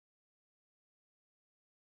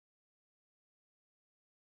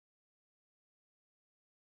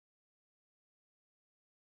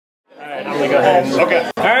Alright, I'm gonna go ahead. Okay.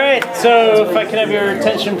 Alright, so if I can have your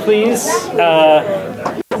attention, please.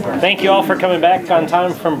 Thank you all for coming back on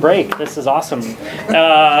time from break. This is awesome.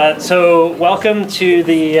 So welcome to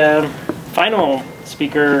the final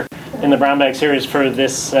speaker in the Brown Bag series for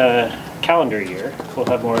this calendar year. We'll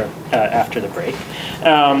have more after the break.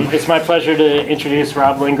 It's my pleasure to introduce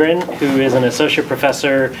Robb Lindgren, who is an associate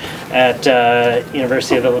professor at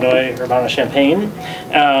University of Illinois, Urbana-Champaign.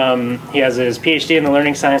 He has his PhD in the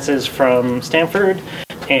learning sciences from Stanford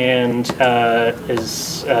and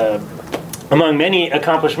is, among many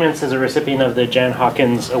accomplishments, is a recipient of the Jan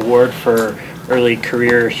Hawkins Award for Early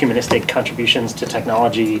Career Humanistic Contributions to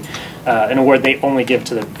Technology, an award they only give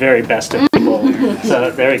to the very best of people.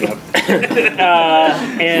 So there we go.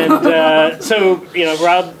 So you know,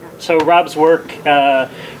 Robb's work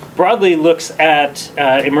broadly looks at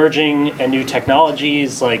emerging and new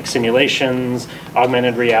technologies like simulations,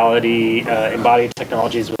 augmented reality, embodied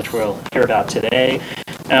technologies, which we'll hear about today.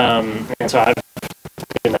 And so I've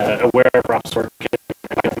been aware of Robb's work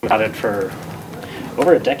about it for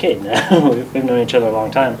over a decade now. We've known each other a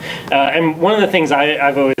long time. And one of the things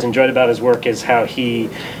I've always enjoyed about his work is how he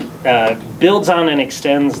builds on and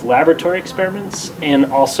extends laboratory experiments and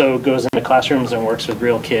also goes into classrooms and works with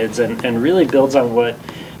real kids and really builds on what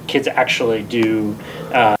kids actually do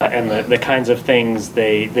and the kinds of things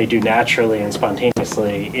they do naturally and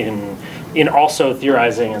spontaneously in also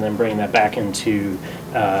theorizing and then bringing that back into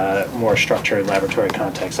more structured laboratory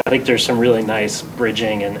context. I think there's some really nice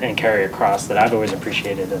bridging and carry across that I've always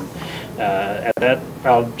appreciated. And at that,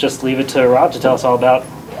 I'll just leave it to Robb to tell us all about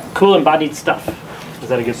cool embodied stuff. Is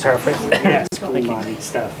that a good paraphrase? Yes, cool embodied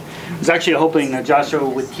stuff. I was actually hoping that Joshua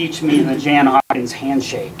would teach me the Jan Hawkins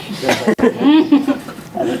handshake.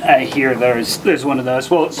 I hear there's one of those.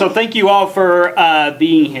 Well, so thank you all for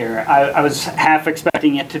being here. I was half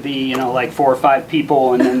expecting it to be, you know, like 4 or 5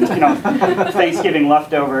 people, and then, you know, Thanksgiving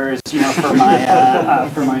leftovers, you know, for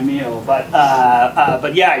my meal.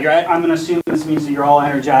 But yeah, I'm going to assume this means that you're all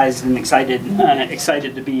energized and excited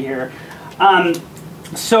to be here.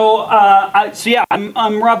 So yeah,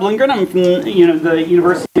 I'm Robb Lindgren. I'm from the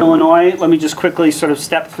University of Illinois. Let me just quickly sort of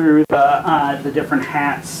step through the different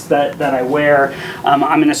hats that I wear.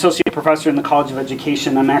 I'm an associate professor in the College of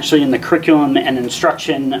Education. I'm actually in the curriculum and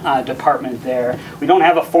instruction department there. We don't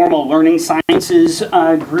have a formal learning sciences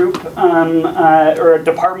group or a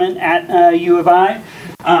department at U of I.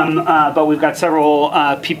 But we've got several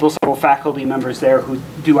several faculty members there who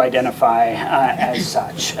do identify as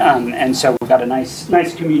such, and so we've got a nice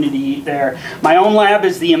community there. My own lab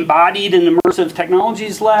is the Embodied and Immersive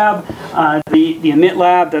Technologies lab, the Emit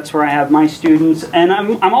lab. That's where I have my students, and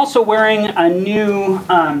I'm also wearing a new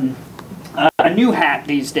hat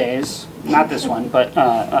these days. Not this one, but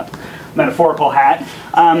metaphorical hat,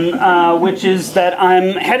 which is that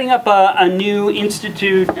I'm heading up a new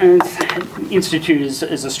institute. Institute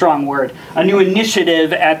is a strong word. A new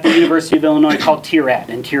initiative at the University of Illinois called TIRED,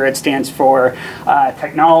 and TIRED stands for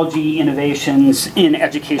Technology Innovations in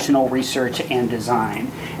Educational Research and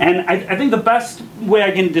Design. And I think the best way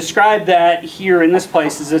I can describe that here in this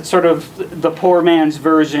place is it's sort of the poor man's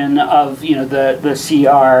version of the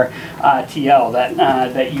CRTL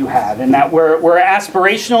that you have, and that we're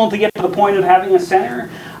aspirational to get to the point of having a center.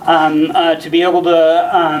 To be able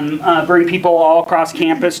to bring people all across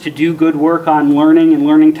campus to do good work on learning and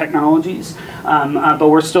learning technologies, but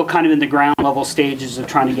we're still kind of in the ground level stages of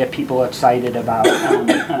trying to get people excited about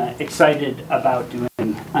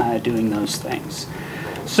doing those things.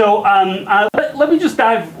 So let me just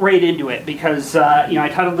dive right into it because I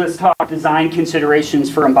titled this talk "Design Considerations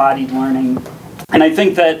for Embodied Learning." And I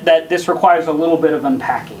think that this requires a little bit of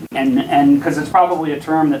unpacking, and because it's probably a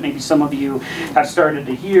term that maybe some of you have started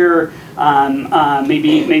to hear,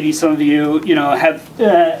 maybe some of you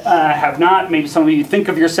have not. Maybe some of you think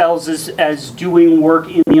of yourselves as doing work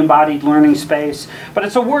in the embodied learning space, but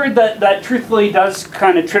it's a word that truthfully does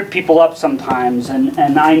kind of trip people up sometimes.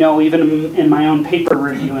 And I know even in my own paper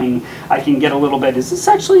reviewing, I can get a little bit. Is this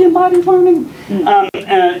actually embodied learning?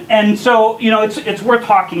 And so it's worth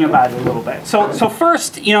talking about it a little bit. So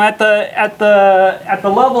first, at the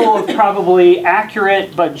level of probably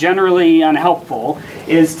accurate but generally unhelpful,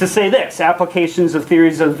 is to say this: applications of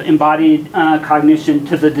theories of embodied cognition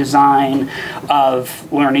to the design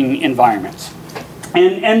of learning environments.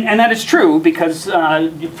 And that is true because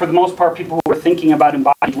for the most part, people who are thinking about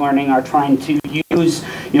embodied learning are trying to use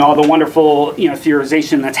all the wonderful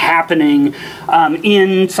theorization that's happening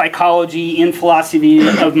in psychology, in philosophy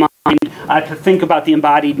of mind, to think about the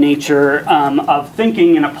embodied nature of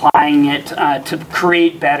thinking and applying it to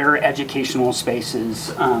create better educational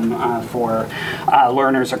spaces for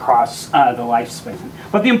learners across the lifespan.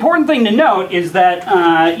 But the important thing to note is that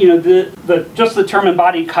just the term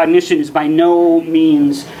embodied cognition is by no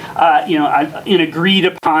means an agreed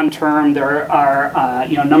upon term. There are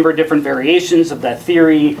a number of different variations of that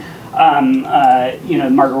theory.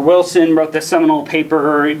 Margaret Wilson wrote the seminal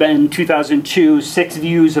paper in 2002, 6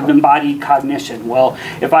 Views of Embodied Cognition. Well,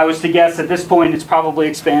 if I was to guess at this point, it's probably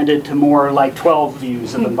expanded to more like 12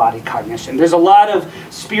 views of embodied cognition. There's a lot of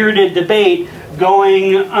spirited debate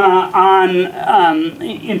going on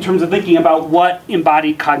in terms of thinking about what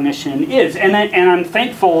embodied cognition is. And I'm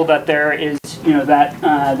thankful that there is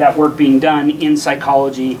that work being done in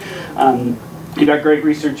psychology. You've got great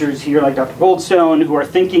researchers here like Dr. Goldstone who are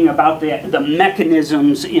thinking about the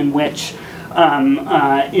mechanisms in which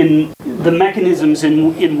in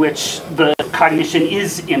which the cognition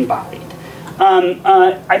is embodied.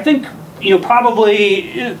 I think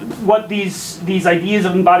probably what these ideas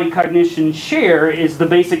of embodied cognition share is the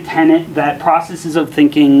basic tenet that processes of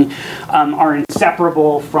thinking are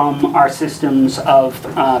inseparable from our systems of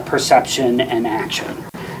perception and action.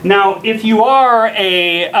 Now, if you are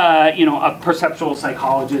a perceptual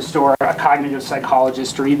psychologist or a cognitive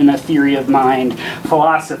psychologist or even a theory of mind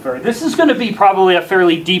philosopher, this is going to be probably a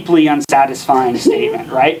fairly deeply unsatisfying statement,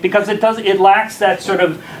 right? Because it lacks that sort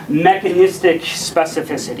of mechanistic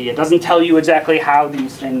specificity. It doesn't tell you exactly how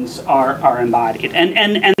these things are embodied,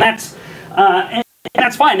 and that's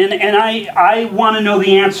fine. And I want to know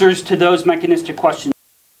the answers to those mechanistic questions,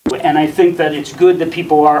 and I think that it's good that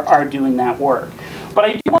people are doing that work. But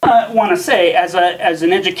I do want to say, as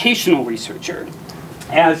an educational researcher,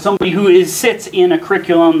 as somebody who sits in a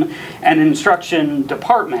curriculum and instruction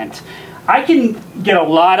department, I can get a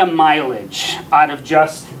lot of mileage out of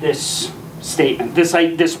just this statement,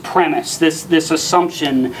 this premise, this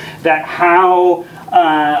assumption that how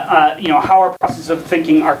our processes of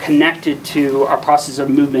thinking are connected to our process of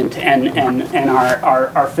movement and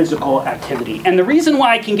our physical activity. And the reason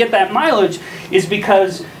why I can get that mileage is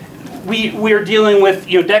because we're dealing with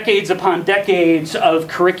decades upon decades of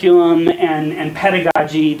curriculum and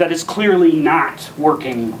pedagogy that is clearly not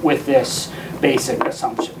working with this basic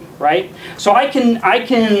assumption, right? So I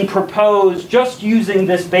can propose, just using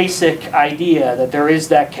this basic idea that there is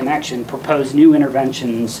that connection, propose new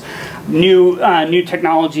interventions, new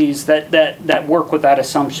technologies that work with that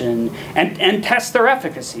assumption and test their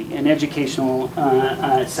efficacy in educational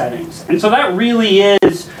settings. And so that really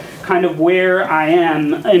is kind of where I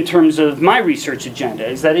am in terms of my research agenda,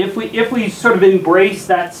 is that if we sort of embrace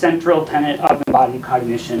that central tenet of embodied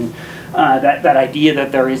cognition, that idea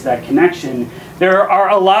that there is that connection, there are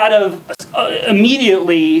a lot of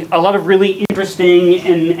really interesting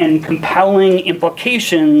and compelling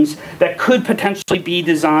implications that could potentially be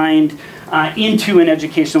designed into an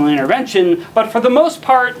educational intervention, but for the most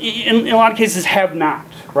part, in a lot of cases, have not,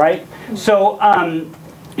 right? So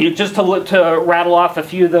just to rattle off a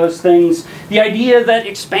few of those things, the idea that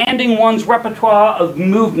expanding one's repertoire of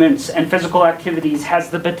movements and physical activities has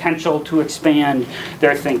the potential to expand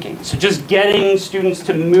their thinking. So just getting students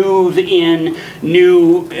to move in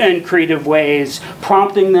new and creative ways,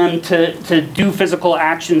 prompting them to do physical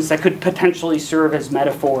actions that could potentially serve as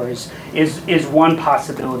metaphors is one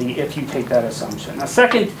possibility if you take that assumption. A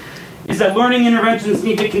second is that learning interventions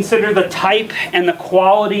need to consider the type and the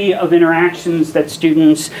quality of interactions that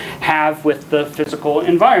students have with the physical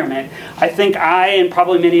environment. I think I, and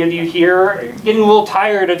probably many of you here, are getting a little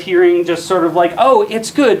tired of hearing just sort of like, oh, it's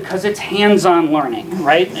good because it's hands-on learning,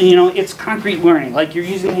 right? And, it's concrete learning. Like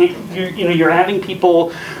you're having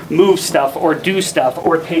people move stuff or do stuff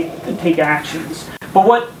or take actions.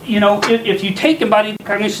 But if you take embodied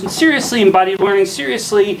cognition seriously, embodied learning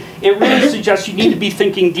seriously, it really suggests you need to be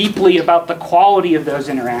thinking deeply about the quality of those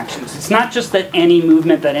interactions. It's not just that any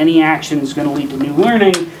movement, that any action is going to lead to new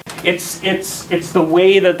learning. It's the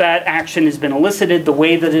way that action has been elicited, the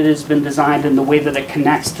way that it has been designed, and the way that it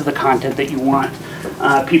connects to the content that you want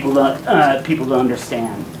people to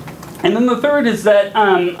understand. And then the third is that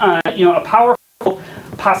a powerful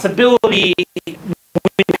possibility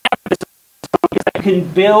can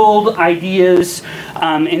build ideas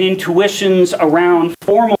and intuitions around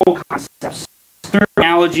formal concepts through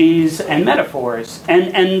analogies and metaphors.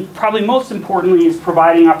 And probably most importantly is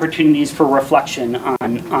providing opportunities for reflection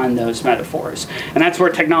on those metaphors. And that's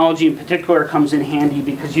where technology in particular comes in handy,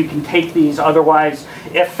 because you can take these otherwise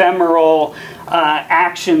ephemeral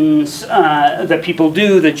actions that people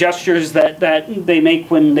do, the gestures that they make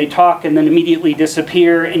when they talk and then immediately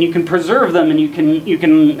disappear, and you can preserve them, and you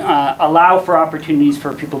can allow for opportunities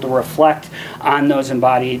for people to reflect on those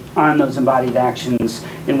embodied actions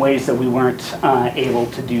in ways that we weren't able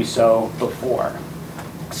to do so before.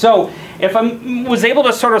 So if I was able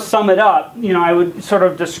to sort of sum it up, I would sort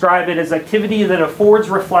of describe it as activity that affords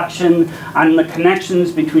reflection on the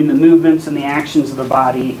connections between the movements and the actions of the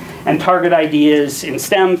body, and target ideas in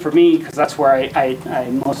STEM for me, because that's where I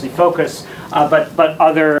mostly focus, but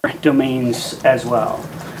other domains as well.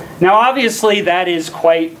 Now, obviously, that is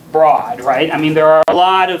quite broad, right? I mean, there are a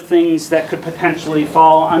lot of things that could potentially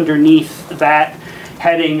fall underneath that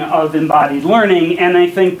heading of embodied learning, and I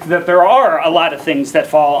think that there are a lot of things that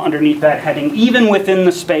fall underneath that heading, even within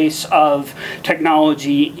the space of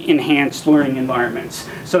technology-enhanced learning environments.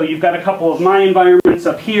 So you've got a couple of my environments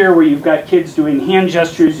up here where you've got kids doing hand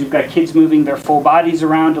gestures, you've got kids moving their full bodies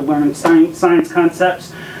around to learn science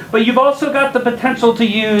concepts. But you've also got the potential to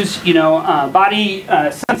use, body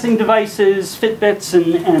sensing devices, Fitbits,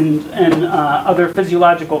 and other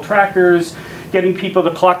physiological trackers, getting people to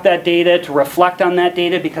collect that data, to reflect on that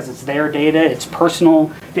data because it's their data, it's personal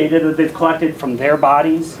data that they've collected from their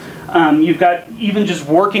bodies. You've got even just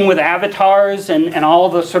working with avatars and all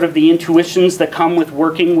of the sort of the intuitions that come with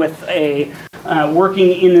working with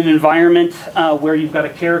working in an environment where you've got a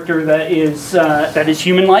character that is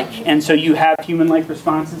human-like, and so you have human-like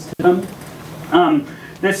responses to them.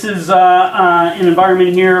 This is an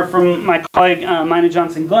environment here from my colleague Mina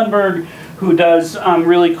Johnson-Glenberg, who does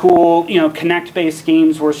really cool, connect-based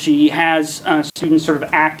games where she has students sort of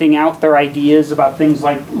acting out their ideas about things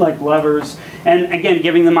like levers, and again,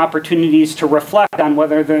 giving them opportunities to reflect on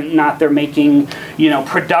whether or not they're making,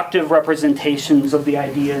 productive representations of the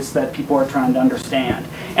ideas that people are trying to understand.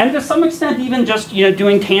 And to some extent, even just,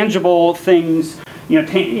 doing tangible things,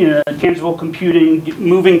 tangible computing,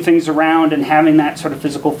 moving things around and having that sort of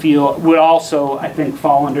physical feel would also, I think,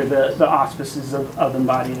 fall under the auspices of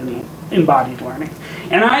embodied learning.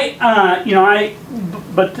 And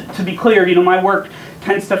but to be clear, my work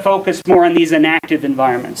tends to focus more on these inactive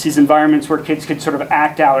environments, these environments where kids could sort of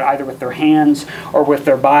act out either with their hands or with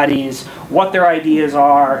their bodies, what their ideas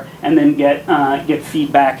are, and then get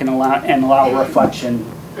feedback and allow reflection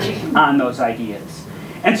on those ideas.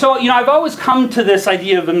 And so, I've always come to this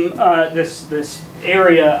idea of this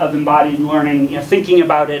area of embodied learning, thinking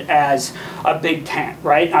about it as a big tent,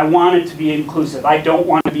 right? I want it to be inclusive. I don't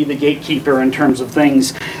want to be the gatekeeper in terms of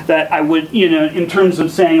things that I would, in terms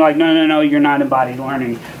of saying like, no, you're not embodied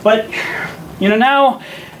learning. But, now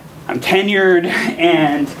I'm tenured,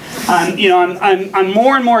 and I'm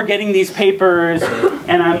more and more getting these papers,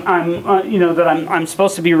 and I'm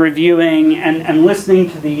supposed to be reviewing and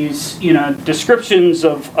listening to these descriptions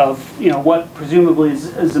of what presumably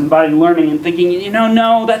is embodied learning, and thinking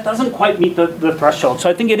no, that doesn't quite meet the threshold. So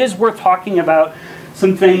I think it is worth talking about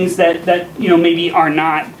some things that maybe are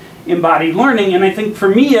not embodied learning, and I think for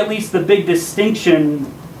me at least the big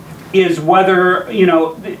distinction is whether,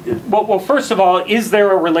 well, first of all, is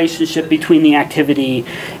there a relationship between the activity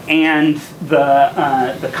and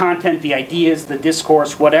the content, the ideas, the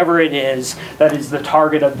discourse, whatever it is that is the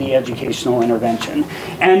target of the educational intervention?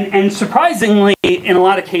 And surprisingly, in a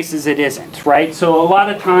lot of cases, it isn't, right? So a lot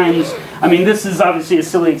of times, I mean, this is obviously a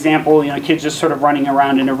silly example, kids just sort of running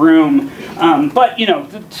around in a room. But,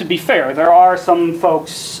 to be fair, there are some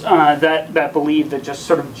folks that believe that just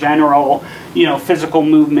sort of general, physical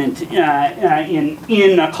movement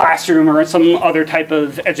in a classroom or some other type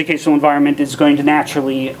of educational environment is going to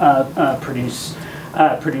naturally produce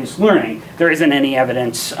learning. There isn't any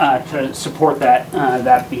evidence to support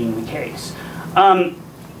that being the case.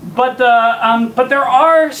 But there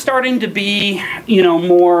are starting to be,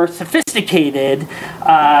 more sophisticated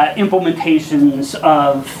implementations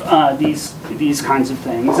of these kinds of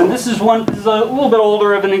things. And this is a little bit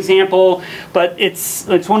older of an example, but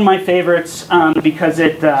it's one of my favorites because I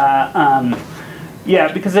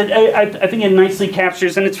think it nicely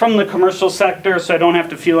captures, and it's from the commercial sector, so I don't have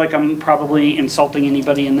to feel like I'm probably insulting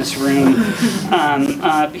anybody in this room.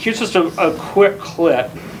 Here's just a quick clip.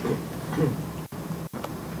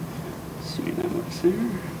 There.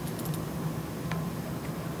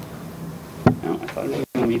 Oh, I thought it was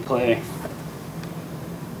going to be play.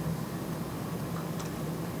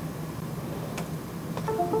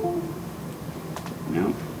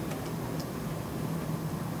 No.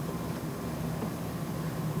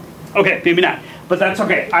 Okay, maybe not, but that's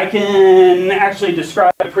okay. I can actually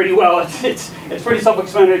describe it pretty well. It's pretty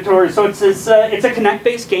self-explanatory. So it's a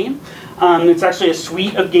Connect-based game. It's actually a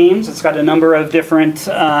suite of games. It's got a number of different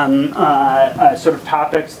sort of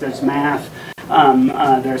topics. There's math.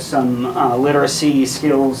 There's some literacy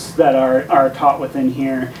skills that are taught within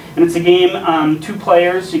here. And it's a game, 2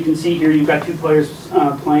 players. You can see here you've got 2 players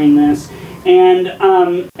playing this. And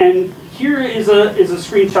here is a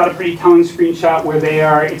screenshot, a pretty telling screenshot where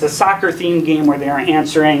it's a soccer themed game where they are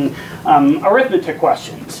answering arithmetic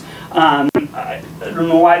questions. I don't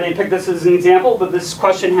know why they picked this as an example, but this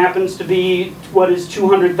question happens to be what is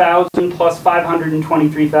 200,000 plus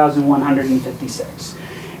 523,156.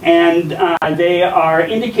 And they are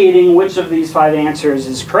indicating which of these 5 answers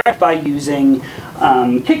is correct by using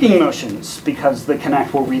kicking motions, because the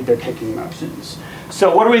Connect will read their kicking motions.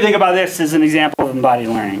 So what do we think about this as an example of embodied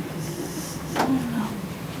learning?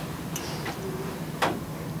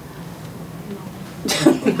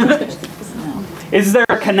 Is there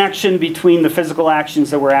a connection between the physical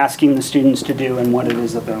actions that we're asking the students to do and what it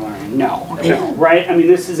is that they're learning? No, right? I mean,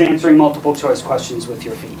 this is answering multiple choice questions with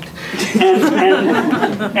your feet.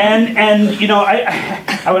 And you know,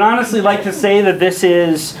 I would honestly like to say that this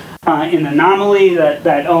is an anomaly,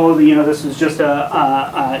 that oh, you know, this was just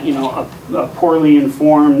a poorly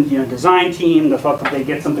informed, you know, design team that thought that they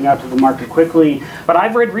get something out to the market quickly. But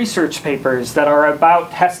I've read research papers that are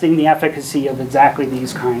about testing the efficacy of exactly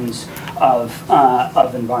these kinds of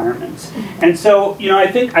environments. And so, you know,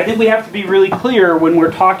 I think we have to be really clear when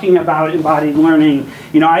we're talking about embodied learning.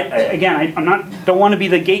 You know, don't want to be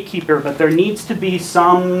the gatekeeper, but there needs to be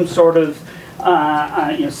some sort of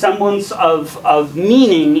you know, semblance of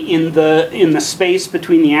meaning in the space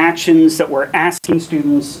between the actions that we're asking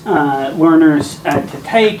students, learners to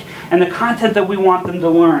take, and the content that we want them to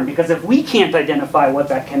learn. Because if we can't identify what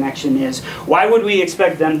that connection is, why would we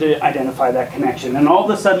expect them to identify that connection? And all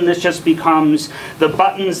of a sudden this just becomes the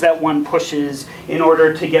buttons that one pushes in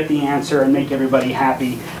order to get the answer and make everybody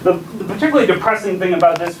happy. The particularly depressing thing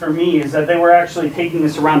about this for me is that they were actually taking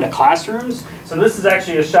this around to classrooms. So this is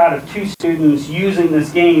actually a shot of 2 students using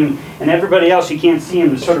this game, and everybody else, you can't see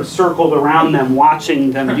them, is sort of circled around them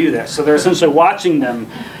watching them do this. So they're essentially watching them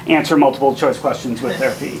answer multiple choice questions with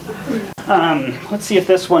their feet. Let's see if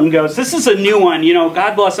this one goes. This is a new one. You know,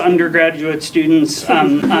 God bless undergraduate students.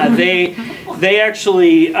 They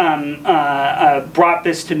actually brought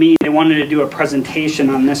this to me. They wanted to do a presentation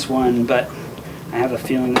on this one, but I have a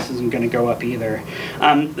feeling this isn't going to go up either,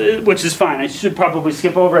 which is fine. I should probably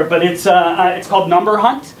skip over it, but it's called Number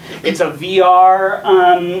Hunt. It's a VR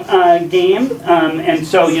game, and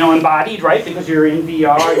so, you know, embodied, right? Because you're in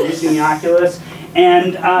VR, you're using the Oculus,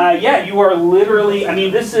 and yeah, you are literally. I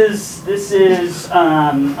mean, this is you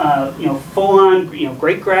know, full on, you know,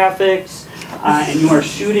 great graphics. And you are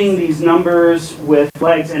shooting these numbers with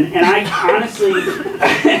legs, and I honestly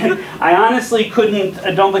couldn't.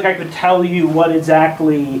 I don't think I could tell you what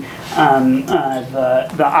exactly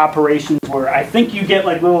the operations were. I think you get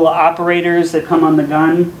like little operators that come on the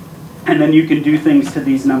gun, and then you can do things to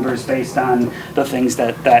these numbers based on the things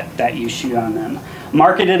that you shoot on them.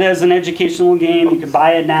 Marketed as an educational game. You can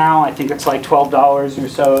buy it now. I think it's like $12 or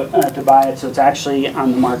so to buy it, so it's actually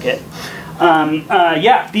on the market.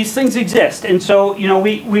 Yeah, these things exist, and so, you know,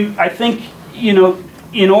 I think, you know,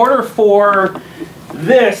 in order for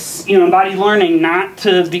this, you know, embodied learning not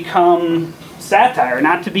to become satire,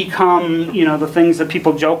 not to become, you know, the things that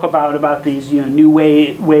people joke about these, you know, new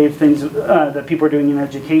wave things that people are doing in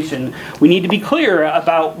education, we need to be clear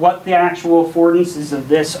about what the actual affordances of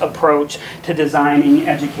this approach to designing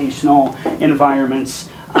educational environments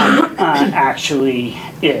actually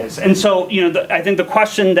is. And so, you know, I think the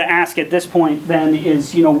question to ask at this point then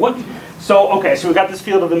is, you know, okay, so we've got this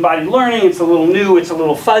field of embodied learning. It's a little new, it's a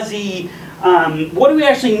little fuzzy. What do we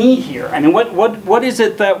actually need here? I mean, what is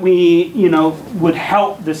it that we, you know, would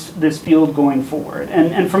help this field going forward?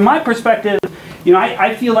 And from my perspective, you know,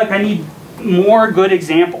 I feel like I need more good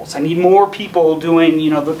examples. I need more people doing, you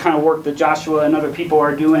know, the kind of work that Joshua and other people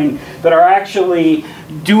are doing, that are actually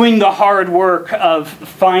doing the hard work of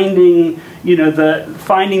finding, you know,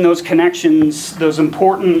 finding those connections, those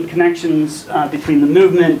important connections between the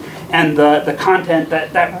movement and the content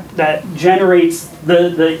that generates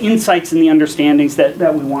the insights and the understandings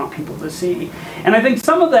that we want people to see. And I think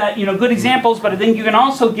some of that, you know, good examples, but I think you can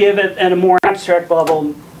also give it at a more abstract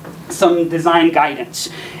level some design guidance.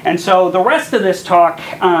 And so the rest of this talk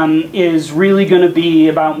is really going to be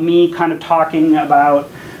about me kind of talking about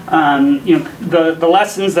you know, the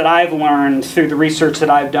lessons that I've learned through the research that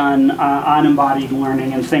I've done on embodied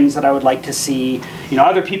learning, and things that I would like to see, you know,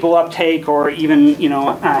 other people uptake, or even, you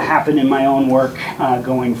know, happen in my own work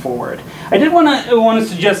going forward. I did want to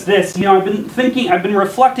suggest this. You know, I've been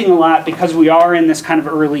reflecting a lot, because we are in this kind of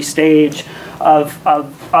early stage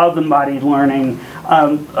of embodied learning,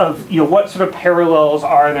 of what sort of parallels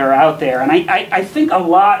are there out there. And I think a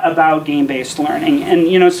lot about game-based learning.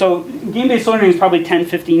 And so game-based learning is probably 10,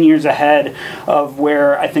 15 years ahead of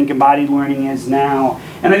where I think embodied learning is now.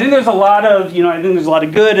 And I think there's a lot of, I think there's a lot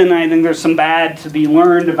of good, and I think there's some bad to be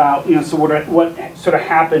learned about, so what sort of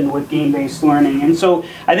happened with game-based learning. And so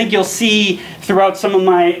I think you'll see throughout some of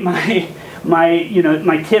my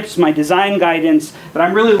tips, my design guidance, that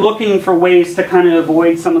I'm really looking for ways to kind of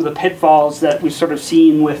avoid some of the pitfalls that we've sort of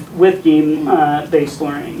seen with game-based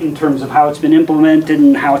learning in terms of how it's been implemented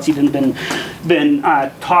and how it's even been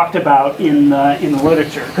talked about in the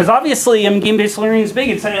literature. Because obviously, game-based learning is big.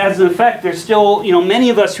 It has an effect. There's still, many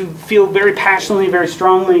of us who feel very passionately, very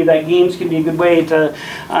strongly that games can be a good way to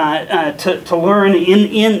learn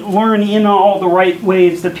in all the right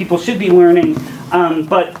ways that people should be learning.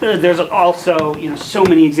 But there's also, so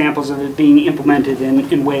many examples of it being implemented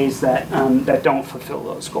in ways that don't fulfill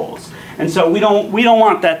those goals. And so we don't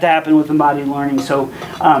want that to happen with embodied learning. So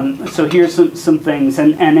here's some things.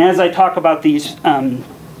 And as I talk about these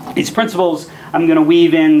principles, I'm going to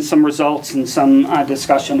weave in some results and some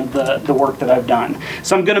discussion of the work that I've done.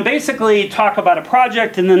 So I'm going to basically talk about a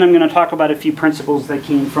project, and then I'm going to talk about a few principles that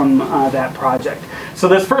came from that project. So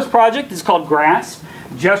this first project is called GRASP.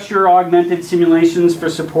 Gesture-augmented simulations for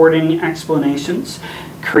supporting explanations.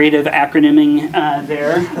 Creative acronyming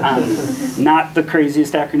there. Not the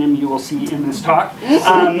craziest acronym you will see in this talk.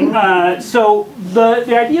 So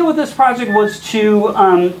the idea with this project was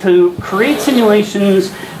to create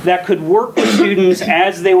simulations that could work with students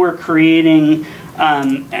as they were creating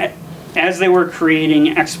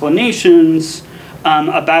explanations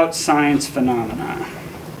about science phenomena.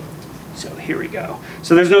 So here we go.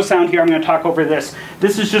 So there's no sound here. I'm going to talk over this.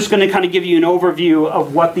 This is just going to kind of give you an overview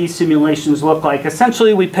of what these simulations look like.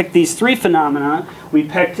 Essentially, we picked these three phenomena. We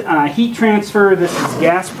picked heat transfer. This is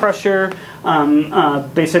gas pressure.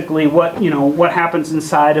 Basically, what happens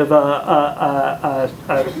inside of a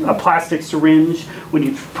plastic syringe when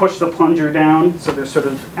you push the plunger down. So they're sort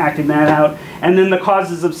of acting that out. And then the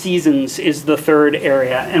causes of seasons is the third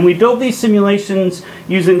area. And we build these simulations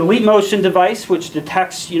using the leap motion device, which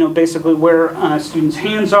detects, basically where students'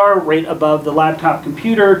 hands are right above the laptop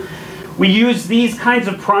computer. We use these kinds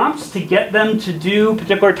of prompts to get them to do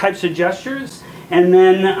particular types of gestures. And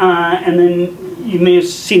then you may have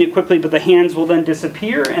seen it quickly, but the hands will then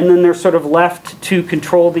disappear, and then they're sort of left to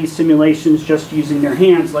control these simulations just using their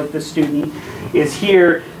hands, like this student is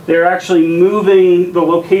here. They're actually moving the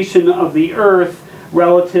location of the Earth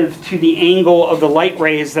relative to the angle of the light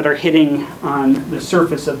rays that are hitting on the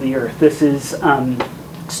surface of the Earth. This is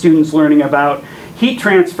students learning about heat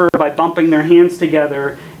transfer by bumping their hands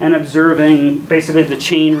together and observing basically the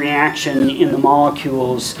chain reaction in the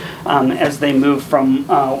molecules as they move from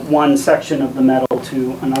one section of the metal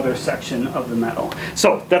to another section of the metal.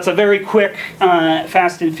 So that's a very quick,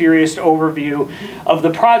 fast and furious overview of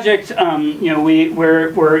the project.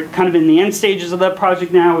 We're kind of in the end stages of that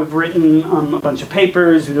project now. We've written a bunch of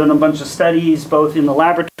papers. We've done a bunch of studies, both in the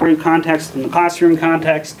laboratory context and the classroom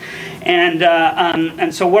context.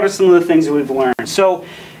 And so what are some of the things that we've learned? So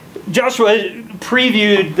Joshua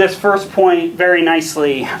previewed this first point very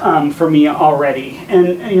nicely for me already.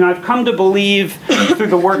 And I've come to believe through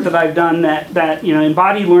the work that I've done that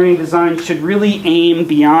embodied learning design should really aim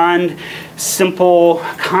beyond simple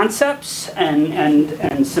concepts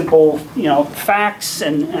and simple facts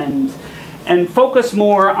and focus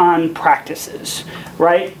more on practices,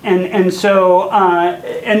 right? And so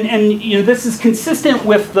this is consistent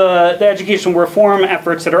with the educational reform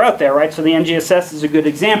efforts that are out there, right? So the NGSS is a good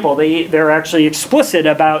example. They're actually explicit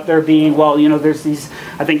about there being, there's these,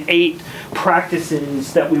 I think, 8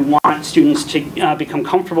 practices that we want students to become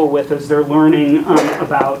comfortable with as they're learning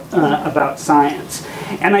about science.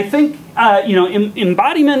 And I think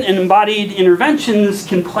embodiment and embodied interventions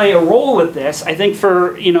can play a role with this. I think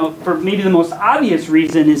for maybe the most obvious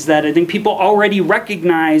reason is that I think people already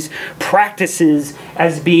recognize practices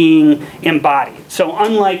as being embodied. So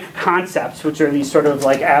unlike concepts, which are these sort of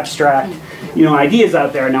like abstract ideas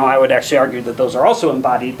out there, now I would actually argue that those are also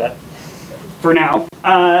embodied, but for now.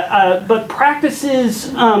 But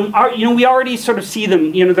practices are, we already sort of see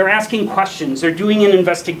them, they're asking questions, they're doing an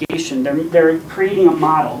investigation, they're creating a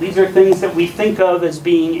model. These are things that we think of as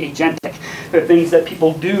being agentic. They're things that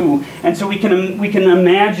people do. And so we can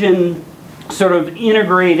imagine sort of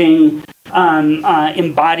integrating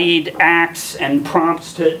embodied acts and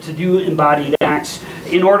prompts to do embodied acts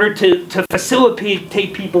in order to facilitate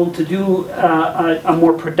people to do a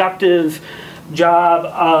more productive job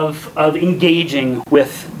of engaging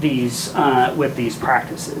with these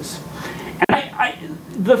practices.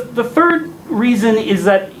 And the third reason is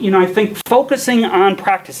that, I think focusing on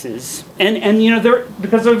practices, and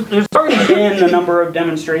because there's already been a number of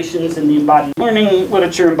demonstrations in the embodied learning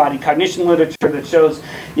literature, embodied cognition literature that shows,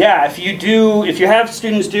 yeah, if you have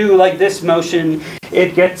students do like this motion,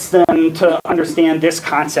 it gets them to understand this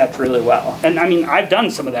concept really well. And I mean, I've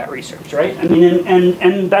done some of that research, right? I mean,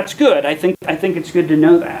 and that's good. I think it's good to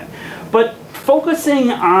know that. But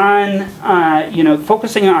focusing on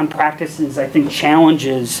practices, I think,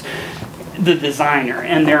 challenges the designer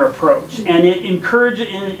and their approach, and it encourages,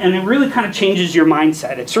 and it really kind of changes your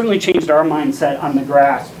mindset. It certainly changed our mindset on the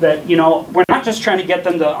grasp that, we're not just trying to get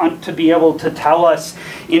them to be able to tell us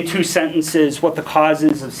in 2 sentences what the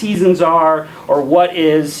causes of seasons are, or what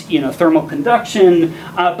is, thermal conduction,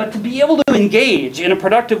 but to be able to engage in a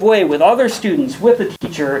productive way with other students, with the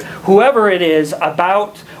teacher, whoever it is,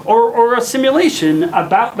 about, or a simulation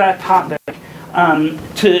about that topic.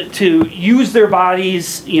 To use their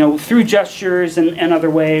bodies, through gestures and other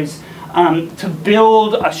ways, to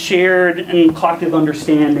build a shared and collective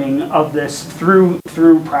understanding of this through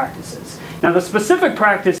practices. Now, the specific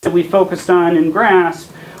practice that we focused on in GRASP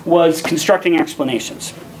was constructing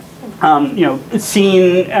explanations. It's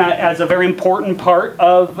seen as a very important part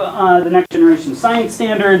of the next generation science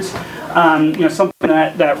standards. Something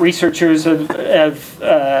that researchers have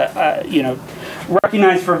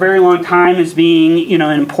recognized for a very long time as being,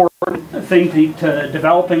 an important thing to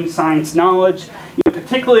developing science knowledge.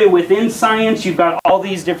 Particularly within science, you've got all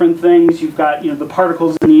these different things. You've got, the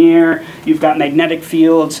particles in the air. You've got magnetic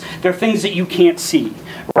fields. They're things that you can't see,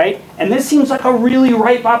 right? And this seems like a really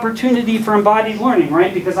ripe opportunity for embodied learning,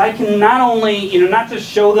 right? Because I can not only, not just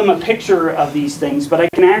show them a picture of these things, but I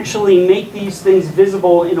can actually make these things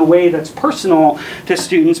visible in a way that's personal to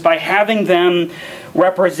students by having them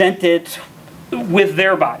represented with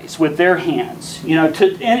their bodies, with their hands,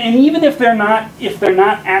 and even if they're not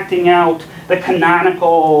acting out the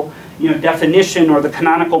canonical, definition or the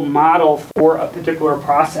canonical model for a particular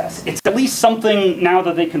process, it's at least something now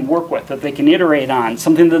that they can work with, that they can iterate on,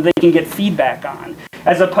 something that they can get feedback on,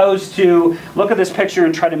 as opposed to look at this picture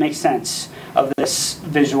and try to make sense of this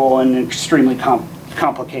visual and extremely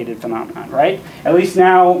complicated phenomenon, right? At least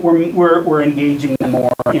now we're engaging them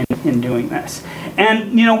more in doing this.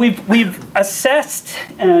 And we've assessed,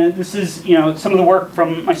 this is some of the work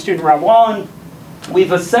from my student Robb Wallen.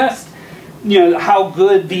 We've assessed how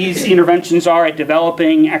good these interventions are at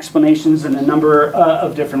developing explanations in a number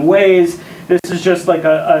of different ways. This is just like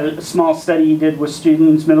a small study you did with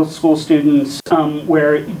students, middle school students,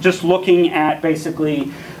 where just looking at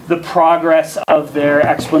basically the progress of their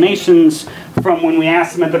explanations from when we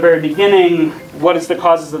asked them at the very beginning, what is the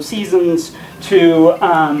causes of seasons, to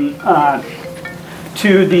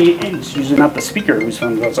the, it's usually not the speaker whose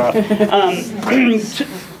phone goes off,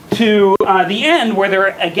 to the end where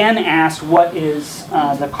they're again asked what is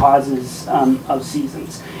the causes of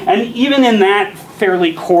seasons. And even in that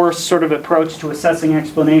fairly coarse sort of approach to assessing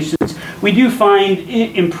explanations, we do find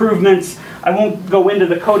improvements. I won't go into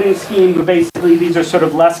the coding scheme, but basically these are sort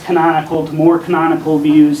of less canonical to more canonical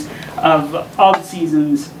views of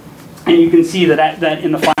seasons. And you can see that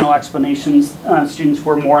in the final explanations, students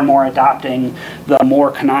were more and more adopting the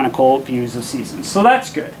more canonical views of seasons. So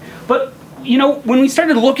that's good. But when we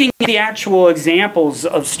started looking at the actual examples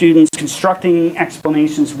of students constructing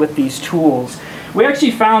explanations with these tools, we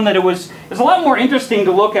actually found that it was a lot more interesting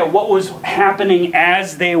to look at what was happening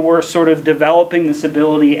as they were sort of developing this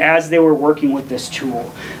ability, as they were working with this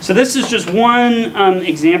tool. So this is just one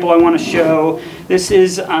example I want to show. This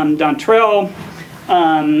is Dontrell,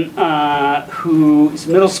 who is a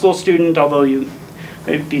middle school student, although you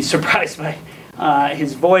may be surprised by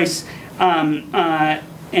his voice.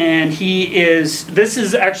 And this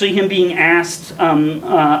is actually him being asked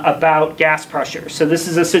about gas pressure. So this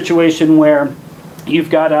is a situation where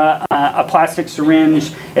you've got a plastic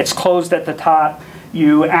syringe, it's closed at the top.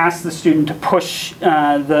 You ask the student to push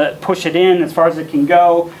it in as far as it can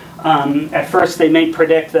go. At first they may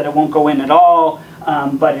predict that it won't go in at all,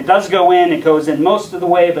 but it does go in. It goes in most of the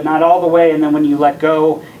way, but not all the way, and then when you let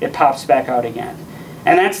go, it pops back out again.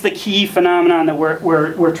 And that's the key phenomenon that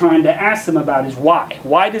we're trying to ask them about, is why?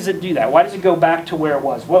 Why does it do that? Why does it go back to where it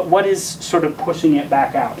was? What is sort of pushing it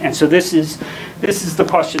back out? And so this is the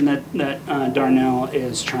question that Darnell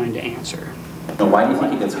is trying to answer. So why do you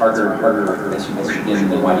think it gets harder and harder as you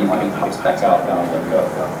begin, and why do you think it pops back out when you let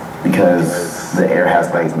go? Because the air has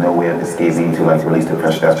like no way of escaping to like release the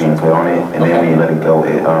pressure that's being put on it, and then when you let it go,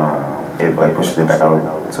 it like pushes it back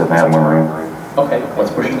out so it can have more room. Okay,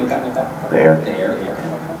 what's pushing it back? The air. The air.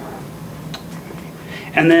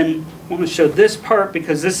 And then I want to show this part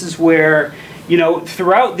because this is where you know,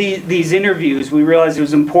 throughout these interviews, we realized it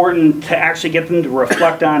was important to actually get them to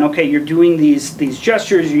reflect on, okay, you're doing these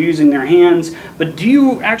gestures, you're using their hands, but do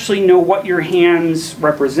you actually know what your hands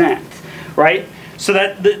represent, right? So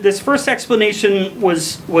that this first explanation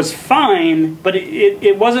was fine, but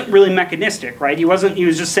it wasn't really mechanistic, right? He was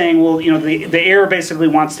just saying, well, you know, the air basically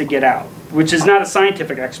wants to get out, which is not a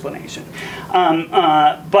scientific explanation.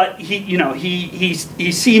 But he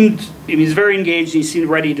was very engaged. He seemed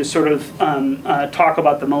ready to sort of talk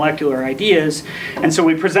about the molecular ideas, and so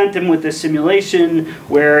we present him with this simulation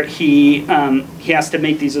where he has to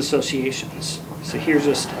make these associations. So here's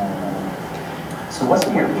just. So what's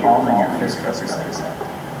your palm and your fist represent?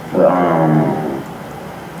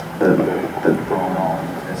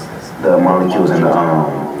 The molecules in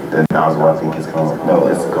the nozzle, I think it's called. No,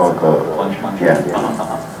 it's called the, yeah.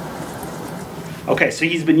 Okay, so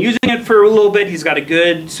he's been using it for a little bit. He's got a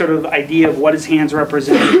good sort of idea of what his hands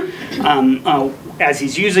represent as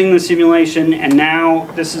he's using the simulation, and now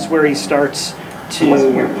this is where he starts to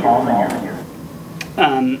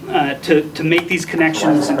to make these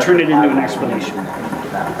connections and turn it into an explanation.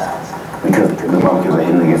 Because the molecules are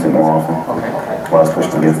hitting against it more often while it's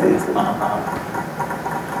pushing against it.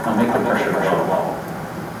 I'll make the pressure low.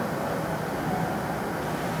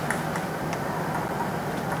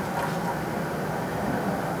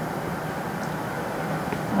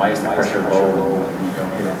 Why is the pressure low when you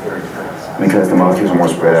don't hit it very fast? Because the molecules are more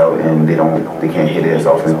spread out and they can't hit it as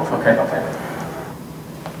often. Okay.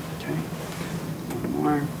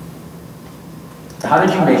 How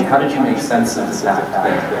did you make sense of the fact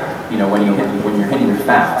that, you know, when you're hitting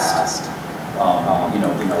fast, you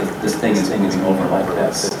know, this thing is moving over like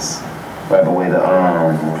this? By the way,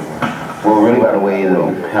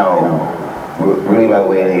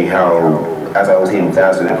 how as I was hitting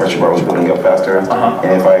faster, the pressure bar was building up faster, and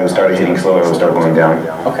if I started hitting slower, it would start going down.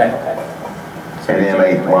 Okay. And then,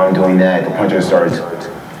 like, while I'm doing that, the puncher starts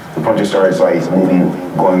like moving,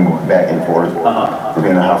 going back and forth,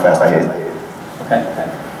 depending on how fast I hit. Okay.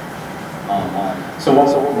 So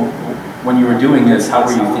when you were doing this, how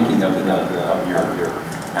were you thinking of your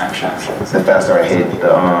actions? The faster I hit,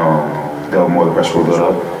 the more the pressure will build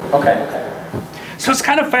up. Okay. So it's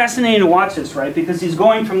kind of fascinating to watch this, right? Because he's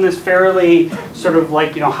going from this fairly sort of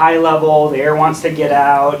like, you know, high level, the air wants to get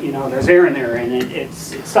out, you know, there's air in there and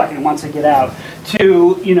it's stuck and it wants to get out,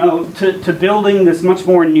 to, you know, to building this much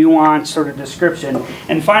more nuanced sort of description.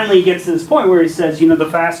 And finally he gets to this point where he says, you know,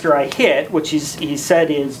 the faster I hit, which he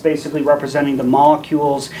said is basically representing the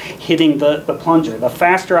molecules hitting the plunger. The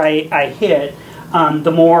faster I hit,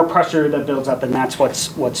 the more pressure that builds up, and that's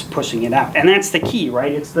what's pushing it out. And that's the key,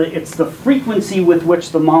 right? It's the frequency with which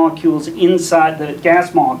the molecules inside, the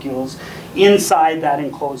gas molecules inside that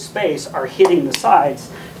enclosed space are hitting the sides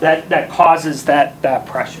that causes that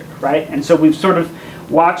pressure, right? And so we've sort of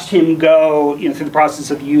watched him go, you know, through the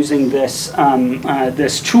process of using this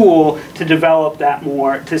this tool to develop that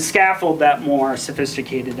more, to scaffold that more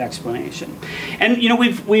sophisticated explanation. And you know,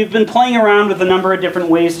 we've been playing around with a number of different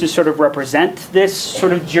ways to sort of represent this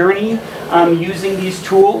sort of journey using these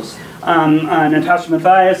tools. Natasha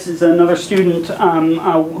Mathias is another student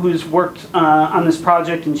who's worked on this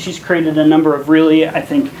project, and she's created a number of really, I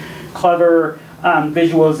think, clever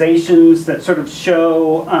visualizations that sort of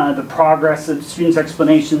show the progress of students'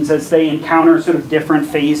 explanations as they encounter sort of different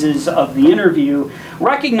phases of the interview,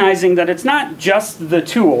 recognizing that it's not just the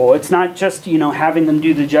tool, it's not just, you know, having them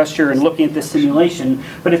do the gesture and looking at the simulation,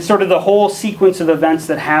 but it's sort of the whole sequence of events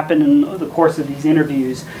that happen in the course of these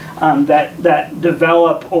interviews that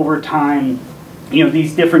develop over time, you know,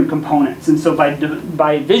 these different components. And so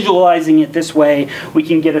by visualizing it this way, we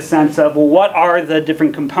can get a sense of, well, what are the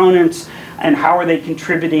different components and how are they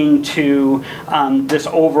contributing to this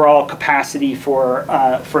overall capacity for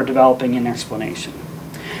developing an explanation.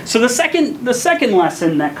 So the second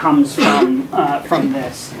lesson that comes from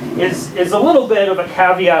this is a little bit of a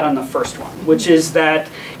caveat on the first one, which is that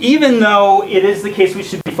even though it is the case we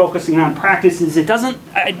should be focusing on practices, it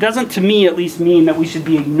doesn't to me at least mean that we should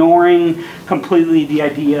be ignoring completely the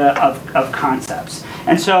idea of concepts.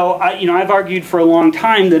 And so you know, I've argued for a long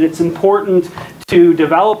time that it's important to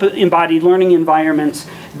develop embodied learning environments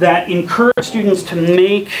that encourage students to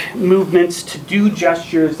make movements, to do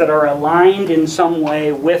gestures that are aligned in some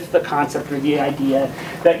way with the concept or the idea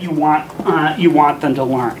that you want them to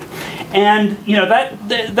learn. And you know,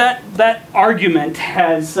 that argument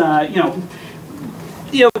has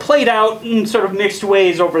played out in sort of mixed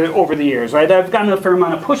ways over the years, right? I've gotten a fair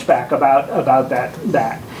amount of pushback about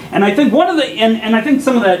that. And I think one of the, and I think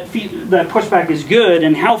some of that pushback is good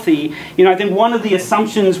and healthy. You know, I think one of the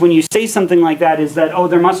assumptions when you say something like that is that, oh,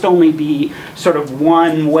 there must only be sort of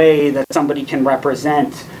one way that somebody can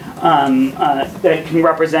represent an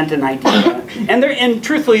idea. And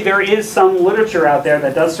truthfully, there is some literature out there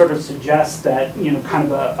that does sort of suggest that, you know,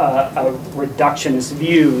 kind of a reductionist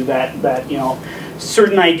view that you know,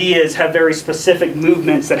 certain ideas have very specific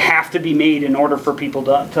movements that have to be made in order for people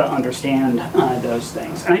to understand those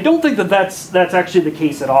things. And I don't think that that's actually the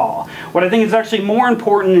case at all. What I think is actually more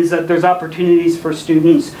important is that there's opportunities for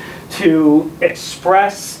students to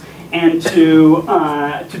express and to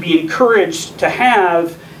be encouraged to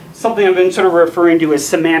have something I've been sort of referring to as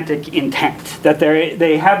semantic intent, that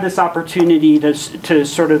they have this opportunity to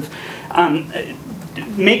sort of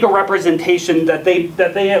make a representation that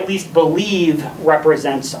they at least believe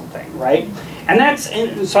represents something, right? And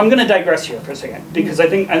so I'm going to digress here for a second because I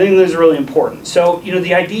think this is really important. So, you know,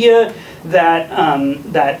 the idea that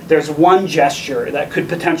that there's one gesture that could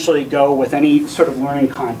potentially go with any sort of learning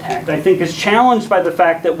content, I think is challenged by the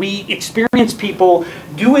fact that we experience people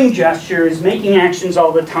doing gestures, making actions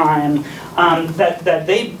all the time that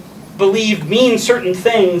they believe mean certain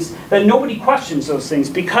things, that nobody questions those things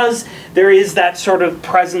because there is that sort of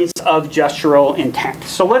presence of gestural intent.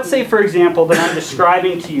 So let's say, for example, that I'm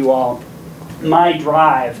describing to you all my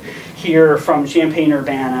drive here from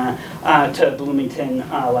Champaign-Urbana to Bloomington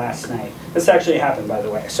last night. This actually happened, by the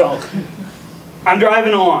way. So I'm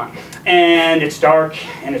driving along, and it's dark,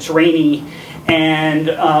 and it's rainy, and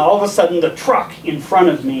all of a sudden the truck in front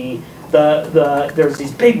of me, there's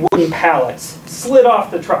these big wooden pallets slid off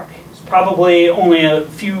the truck. Probably only a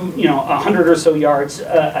few, 100 or so yards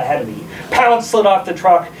ahead of me. Pallets slid off the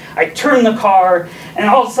truck. I turned the car, and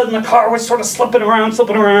all of a sudden the car was sort of slipping around,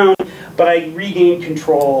 but I regained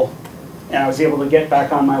control, and I was able to get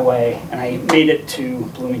back on my way, and I made it to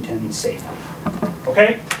Bloomington safely.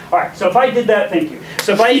 Okay? All right, so if I did that, thank you.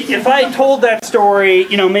 So if I told that story,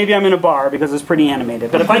 maybe I'm in a bar because it's pretty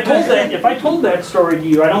animated, but if I told that story to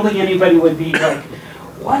you, I don't think anybody would be like,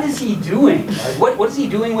 what is he doing? Like, what is he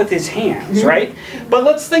doing with his hands, right? But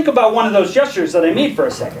let's think about one of those gestures that I made for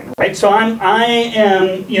a second, right? So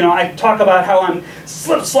I talk about how I'm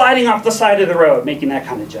sliding off the side of the road, making that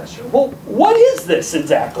kind of gesture. Well, what is this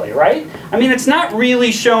exactly, right? I mean, it's not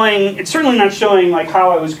really showing, it's certainly not showing like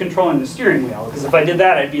how I was controlling the steering wheel, because if I did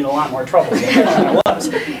that, I'd be in a lot more trouble than I was.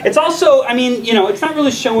 It's also, it's not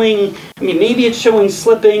really showing, maybe it's showing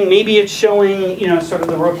slipping, maybe it's showing, sort of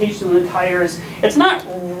the rotation of the tires. It's not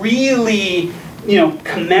really,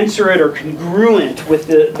 commensurate or congruent with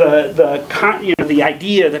the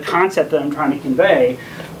idea, the concept that I'm trying to convey.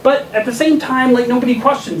 But at the same time, like, nobody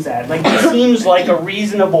questions that. Like, it seems like a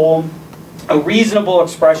reasonable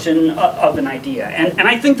expression of an idea. And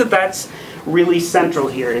I think that that's really central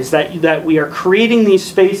here, is that we are creating these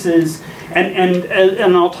spaces,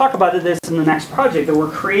 and I'll talk about this in the next project, that we're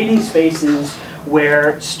creating spaces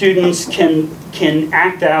where students can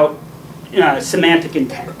act out semantic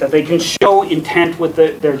intent, that they can show intent with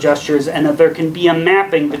their gestures, and that there can be a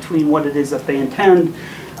mapping between what it is that they intend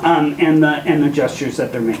and the gestures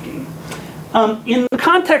that they're making. In the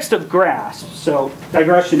context of grasp, so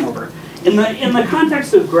digression over. In the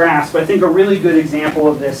context of grasp, I think a really good example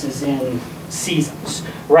of this is in seasons,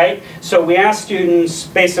 right? So we ask students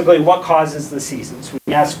basically what causes the seasons.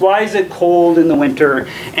 We ask, why is it cold in the winter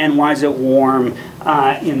and why is it warm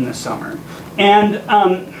in the summer?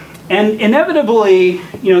 And inevitably,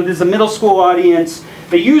 there's a middle school audience.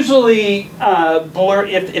 They usually blurt,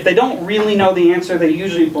 if they don't really know the answer, they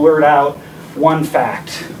usually blurt out one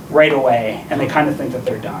fact right away, and they kind of think that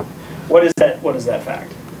they're done. What is that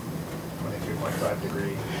fact? 23.5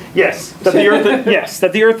 degrees. Yes, that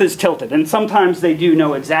the Earth is tilted, and sometimes they do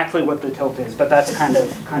know exactly what the tilt is, but that's kind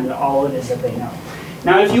of all it is that they know.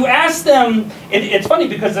 Now, if you ask them, it's funny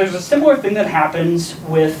because there's a similar thing that happens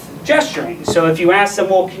with gesturing. So if you ask them,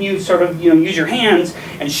 well, can you sort of use your hands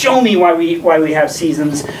and show me why we have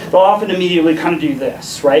seasons, they'll often immediately kind of do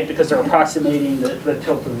this, right? Because they're approximating the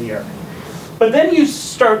tilt of the Earth. But then you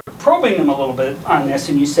start probing them a little bit on this,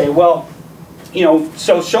 and you say, well,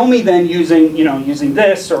 so show me then using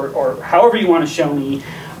this or however you want to show me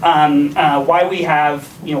why we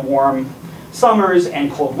have warm summers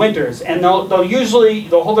and cold winters. And they'll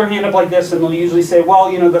hold their hand up like this, and they'll usually say,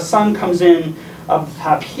 well, the sun comes in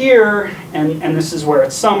up here, and this is where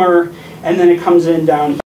it's summer, and then it comes in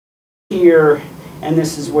down here, and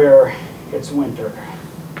this is where it's winter.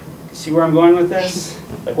 See where I'm going with this?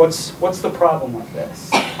 Like, what's the problem with this?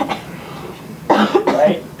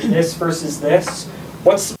 Right? This versus this.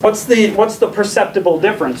 What's the perceptible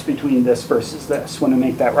difference between this versus this when I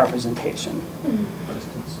make that representation?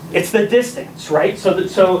 It's the distance, right? So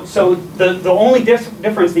the only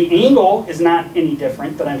difference, the angle is not any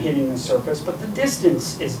different that I'm hitting the surface, but the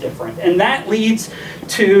distance is different. And that leads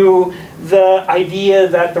to the idea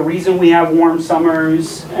that the reason we have warm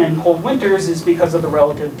summers and cold winters is because of the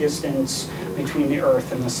relative distance between the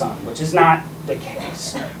Earth and the Sun, which is not the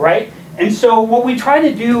case, right? And so what we try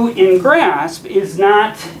to do in GRASP is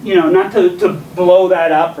not to blow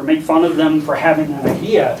that up or make fun of them for having an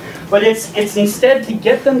idea, but it's instead to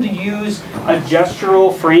get them to use a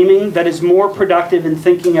gestural framing that is more productive in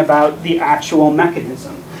thinking about the actual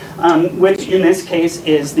mechanism, which in this case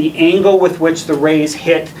is the angle with which the rays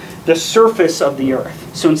hit the surface of the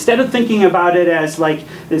Earth. So instead of thinking about it as like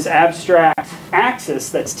this abstract axis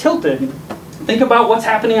that's tilted, think about what's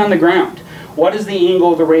happening on the ground. What is the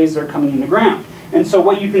angle of the rays that are coming in the ground? And so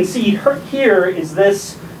what you can see here is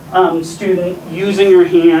this student using her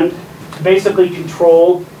hand to basically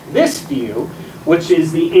control this view, which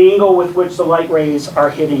is the angle with which the light rays are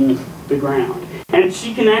hitting the ground. And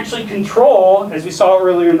she can actually control, as we saw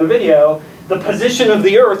earlier in the video, the position of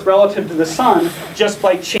the Earth relative to the Sun just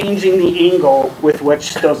by changing the angle with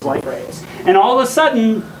which those light rays. And all of a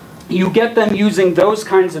sudden, you get them using those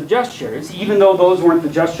kinds of gestures, even though those weren't the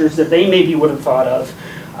gestures that they maybe would have thought of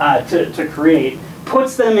to create,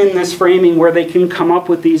 puts them in this framing where they can come up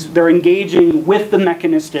with these, they're engaging with the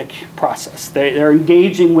mechanistic process. They're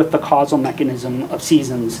engaging with the causal mechanism of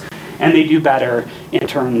seasons, and they do better in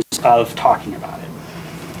terms of talking about it.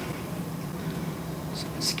 So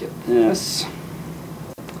let's skip this.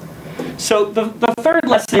 So the third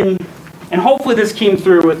lesson, and hopefully this came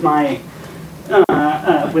through with my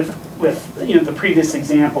with the previous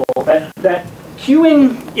example, that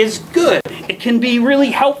cueing is good. It can be really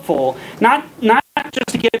helpful, not just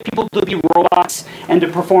to get people to be robots and to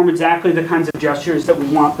perform exactly the kinds of gestures that we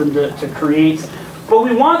want them to create, but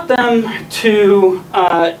we want them to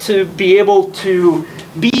be able to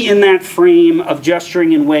be in that frame of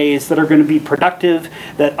gesturing in ways that are going to be productive,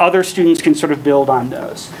 that other students can sort of build on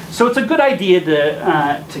those. So it's a good idea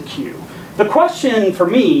to cue. The question for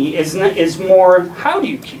me is more, how do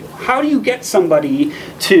you cue? How do you get somebody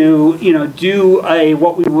to do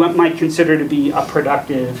what we might consider to be a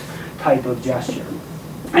productive type of gesture?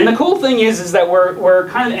 And the cool thing is that we're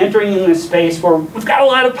kind of entering in this space where we've got a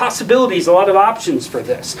lot of possibilities, a lot of options for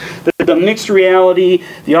this. The mixed reality,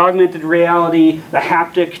 the augmented reality, the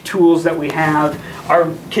haptic tools that we have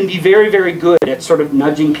can be very, very good at sort of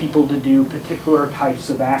nudging people to do particular types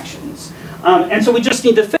of actions. And so we just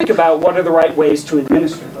need to think about what are the right ways to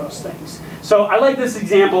administer those things. So I like this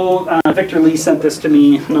example. Victor Lee sent this to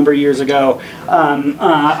me a number of years ago.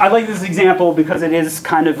 I like this example because it is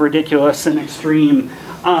kind of ridiculous and extreme.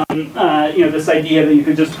 This idea that you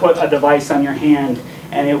could just put a device on your hand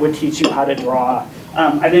and it would teach you how to draw.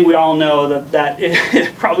 I think we all know that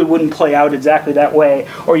it probably wouldn't play out exactly that way,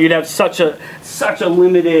 or you'd have such a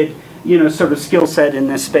limited sort of skill set in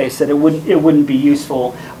this space that it wouldn't be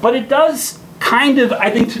useful. But it does kind of,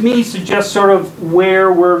 I think, to me, suggest sort of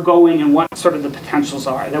where we're going and what sort of the potentials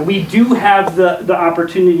are. That we do have the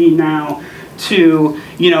opportunity now to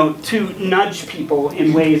nudge people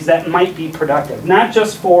in ways that might be productive, not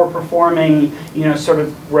just for performing sort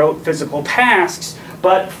of rote physical tasks,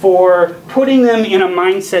 but for putting them in a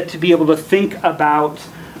mindset to be able to think about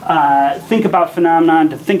phenomenon,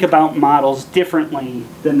 to think about models differently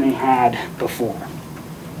than they had before.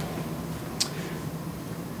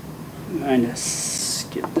 I'm going to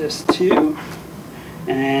skip this too.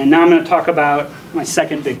 And now I'm going to talk about my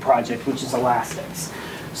second big project, which is elastics.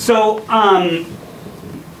 So,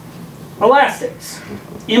 elastics.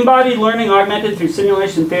 Embodied learning augmented through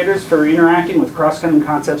simulation theaters for interacting with cross-cutting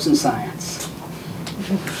concepts in science.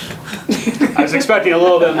 I was expecting a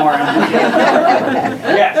little bit more.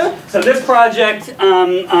 Yes. So this project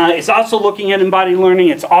is also looking at embodied learning.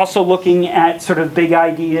 It's also looking at sort of big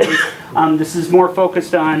ideas. This is more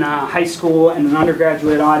focused on high school and an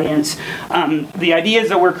undergraduate audience. The idea is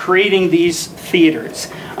that we're creating these theaters.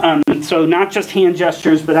 So not just hand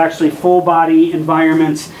gestures, but actually full body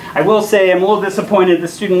environments. I will say I'm a little disappointed the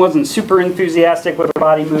student wasn't super enthusiastic with the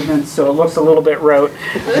body movements, so it looks a little bit rote.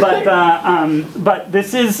 But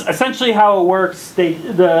this is essentially how it works.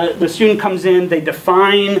 The student comes in, they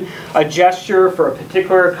define a gesture for a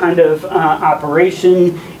particular kind of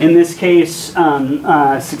operation. In this case,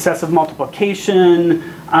 successive multiplication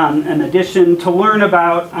and addition, to learn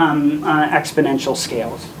about exponential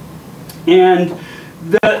scales. And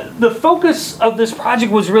the focus of this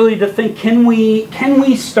project was really to think, can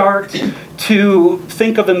we start to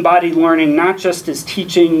think of embodied learning not just as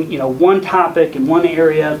teaching, one topic in one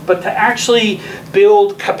area, but to actually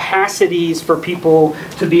build capacities for people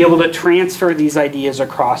to be able to transfer these ideas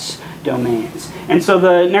across domains. And so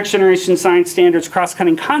the Next Generation Science Standards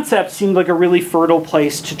cross-cutting concept seemed like a really fertile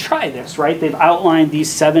place to try this, right? They've outlined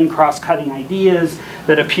these 7 cross-cutting ideas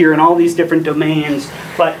that appear in all these different domains,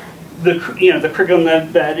 but the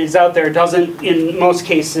curriculum that is out there doesn't, in most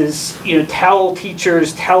cases, tell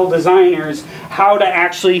teachers, tell designers how to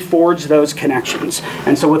actually forge those connections.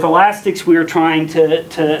 And so with Elastics, we were trying to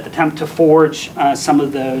attempt to forge some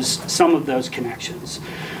of those connections.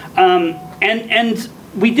 And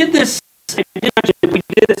we did this. We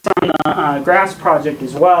did this on the GRASS project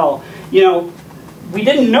as well. We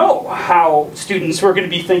didn't know how students were going to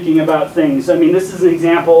be thinking about things. I mean, this is an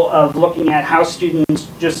example of looking at how students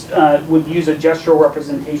just would use a gestural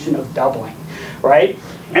representation of doubling, right?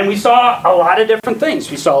 And we saw a lot of different things.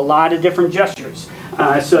 We saw a lot of different gestures.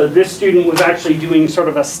 So this student was actually doing sort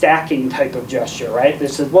of a stacking type of gesture, right?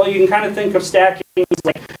 This is, well, you can kind of think of stacking as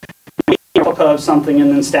like of something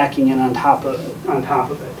and then stacking it on top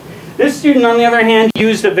of it. This student, on the other hand,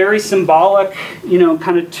 used a very symbolic,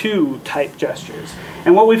 kind of 2 type gestures.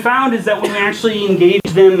 And what we found is that when we actually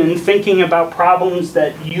engaged them in thinking about problems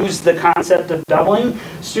that use the concept of doubling,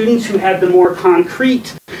 students who had the more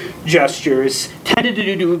concrete gestures tended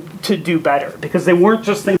to do better because they weren't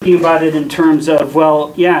just thinking about it in terms of,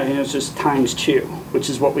 well, yeah, it's just ×2, which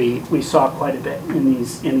is what we saw quite a bit in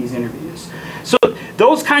these interviews. So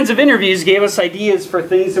those kinds of interviews gave us ideas for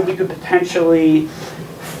things that we could potentially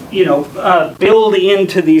build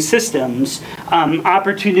into these systems,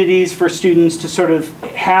 opportunities for students to sort of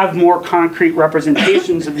have more concrete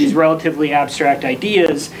representations of these relatively abstract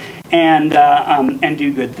ideas and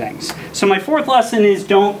do good things. So my 4th lesson is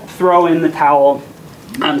don't throw in the towel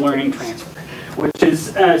on learning transfer, which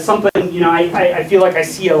is something, I feel like I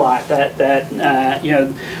see a lot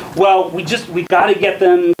well, we got to get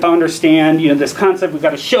them to understand, this concept. We've got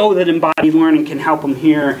to show that embodied learning can help them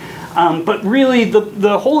here. But really,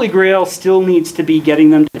 the holy grail still needs to be getting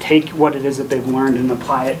them to take what it is that they've learned and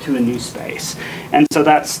apply it to a new space. And so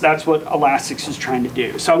that's what Elastics is trying to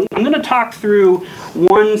do. So I'm going to talk through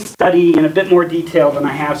one study in a bit more detail than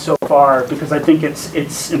I have so far, because I think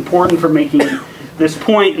it's important for making this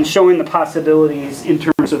point and showing the possibilities in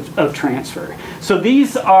terms of transfer. So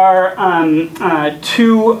these are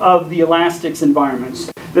 2 of the Elastics environments.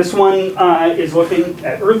 This one is looking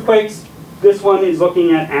at earthquakes. This one is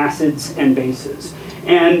looking at acids and bases.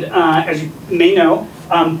 And as you may know,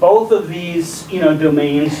 both of these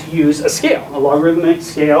domains use a scale, a logarithmic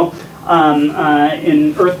scale.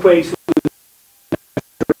 In earthquakes,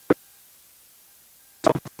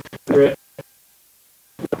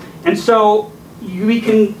 and so we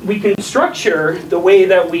can structure the way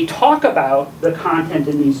that we talk about the content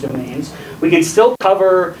in these domains. We can still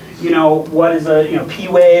cover what is a P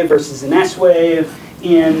wave versus an S wave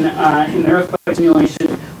in the earthquake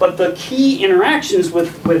simulation, but the key interactions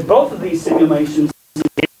with both of these simulations.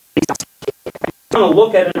 To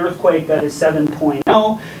look at an earthquake that is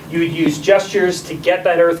 7.0, you would use gestures to get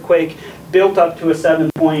that earthquake built up to a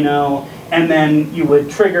 7.0, and then you would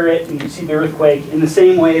trigger it and you see the earthquake in the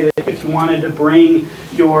same way that if you wanted to bring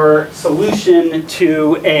your solution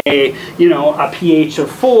to a pH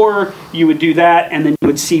of 4, you would do that, and then you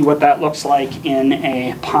would see what that looks like in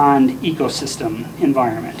a pond ecosystem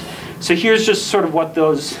environment. So here's just sort of what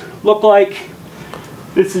those look like.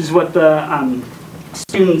 This is what the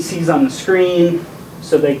student sees on the screen.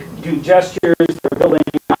 So they do gestures, they're building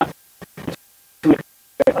up to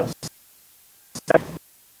a we'll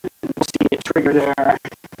see it trigger there.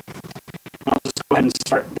 I'll just go ahead and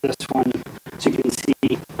start this one so you can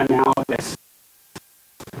see analogous.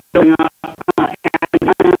 Building up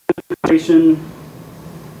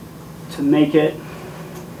to make it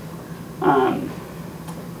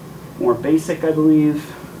more basic, I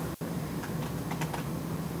believe.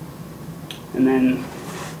 And then,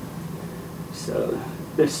 so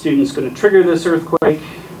this student's going to trigger this earthquake.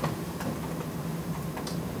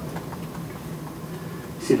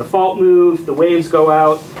 See the fault move, the waves go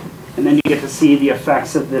out, and then you get to see the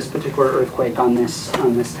effects of this particular earthquake on this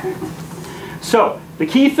town. So the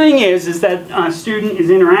key thing is that a student is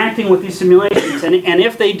interacting with these simulations, and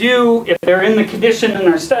if they're in the condition in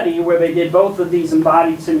our study where they did both of these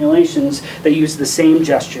embodied simulations, they use the same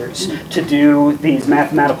gestures to do these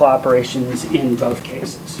mathematical operations in both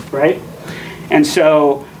cases, right? And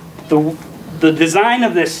so the design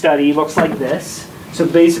of this study looks like this. So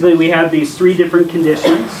basically we have these 3 different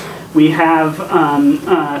conditions. We have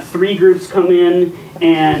 3 groups come in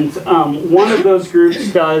And one of those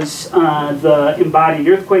groups does the embodied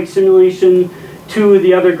earthquake simulation. Two of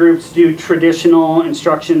the other groups do traditional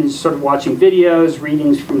instruction, sort of watching videos,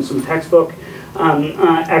 readings from some textbook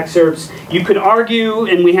excerpts. You could argue,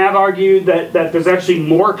 and we have argued, that there's actually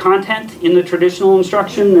more content in the traditional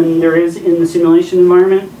instruction than there is in the simulation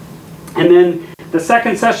environment. And then the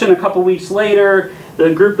second session, a couple weeks later,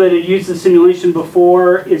 the group that had used the simulation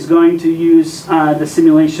before is going to use the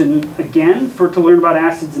simulation again to learn about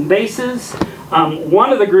acids and bases.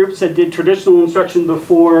 One of the groups that did traditional instruction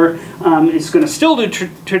before is going to still do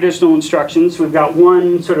traditional instructions. We've got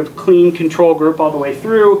one sort of clean control group all the way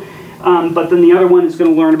through. But then the other one is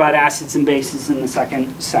going to learn about acids and bases in the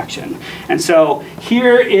second section. And so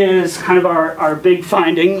here is kind of our big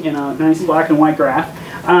finding in a nice black and white graph.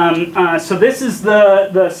 So this is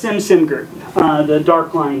the sim group, the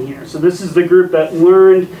dark line here. So this is the group that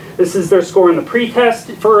learned, this is their score in the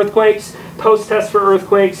pre-test for earthquakes, post-test for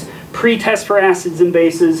earthquakes, pre-test for acids and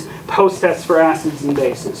bases, post-test for acids and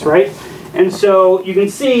bases, right? And so you can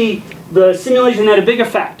see the simulation had a big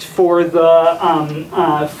effect for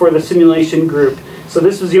the simulation group. So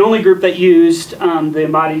this was the only group that used the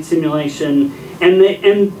embodied simulation. And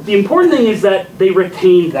the important thing is that they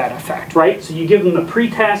retained that effect, right? So you give them the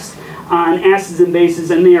pre-test on acids and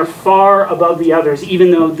bases, and they are far above the others,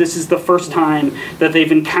 even though this is the first time that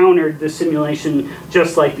they've encountered the simulation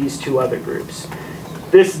just like these two other groups.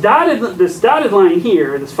 This dotted line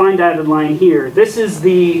here, this fine dotted line here, this is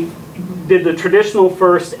did the traditional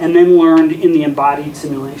first and then learned in the embodied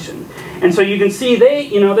simulation. And so you can see they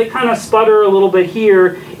kind of sputter a little bit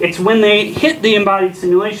here. It's when they hit the embodied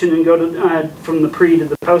simulation and go to, from the pre to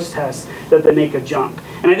the post test that they make a jump.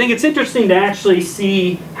 And I think it's interesting to actually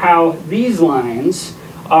see how these lines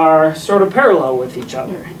are sort of parallel with each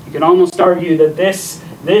other. You can almost argue that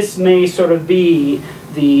this may sort of be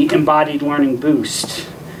the embodied learning boost.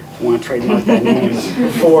 I want to trademark that name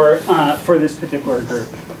for this particular group.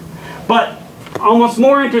 But almost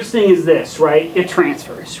more interesting is this, right? It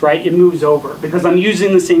transfers, right? It moves over because I'm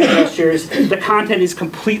using the same gestures. The content is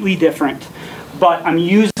completely different, but I'm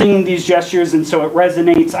using these gestures, and so it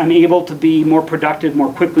resonates. I'm able to be more productive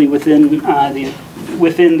more quickly within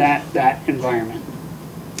that environment.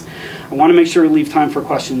 I want to make sure we leave time for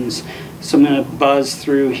questions, so I'm going to buzz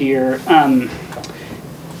through here. And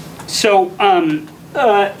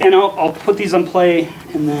I'll put these on play,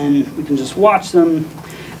 and then we can just watch them.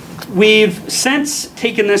 We've since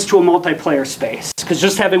taken this to a multiplayer space, because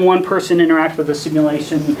just having one person interact with the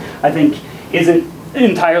simulation, I think, isn't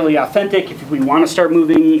entirely authentic. If we want to start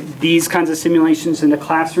moving these kinds of simulations into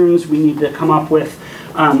classrooms, we need to come up with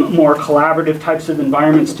more collaborative types of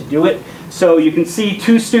environments to do it. So you can see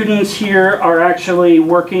two students here are actually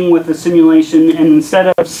working with the simulation, and instead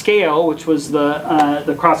of scale, which was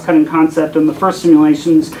the cross-cutting concept in the first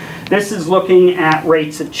simulations, this is looking at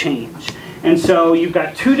rates of change. And so you've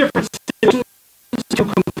got two different situations, two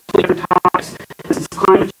completely different topics. This is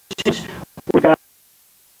climate change. We've got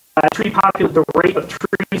tree population, the rate of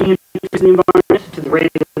trees in the environment to the rate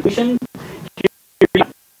of pollution. Here you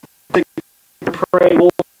have the prey,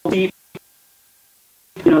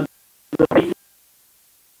 the rate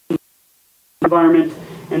of environment,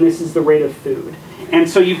 and this is the rate of food. And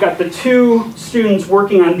so you've got the two students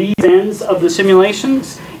working on these ends of the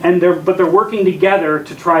simulations, but they're working together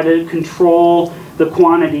to try to control the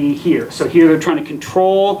quantity here. So here they're trying to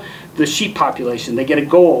control the sheep population. They get a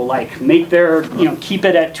goal, like make their, keep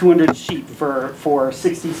it at 200 sheep for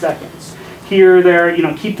 60 seconds. Here they're,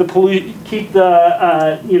 keep the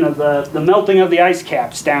melting of the ice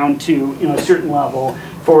caps down to a certain level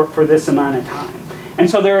for this amount of time. And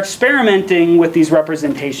so they're experimenting with these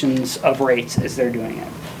representations of rates as they're doing it.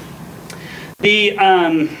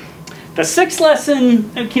 The sixth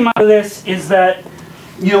lesson that came out of this is that,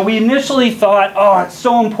 we initially thought, oh, it's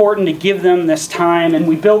so important to give them this time, and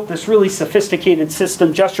we built this really sophisticated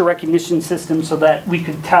system, gesture recognition system, so that we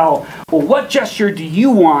could tell, well, what gesture do you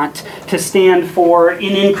want to stand for an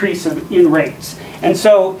increase in rates? And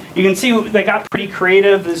so you can see they got pretty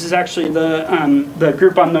creative. This is actually the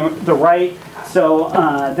group on the right. So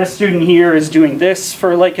this student here is doing this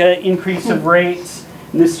for like an increase of rates.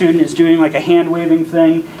 And this student is doing like a hand waving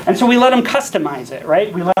thing. And so we let them customize it,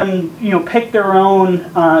 right? We let them pick their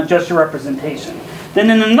own gesture representation. Then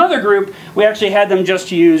in another group, we actually had them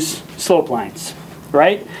just use slope lines,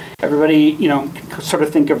 right? Everybody, sort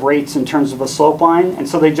of think of rates in terms of a slope line. And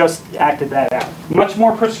so they just acted that out. Much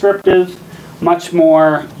more prescriptive, much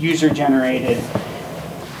more user generated.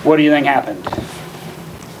 What do you think happened?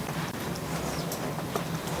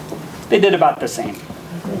 They did about the same.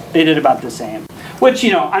 They did about the same. which,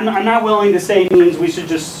 you know, I'm not willing to say means we should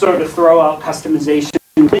just sort of throw out customization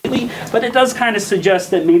completely, but it does kind of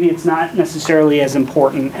suggest that maybe it's not necessarily as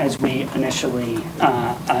important as we initially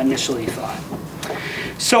thought.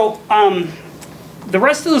 So the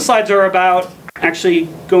rest of the slides are about actually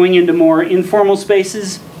going into more informal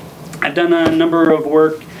spaces. I've done a number of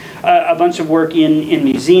work, a bunch of work in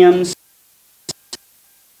museums.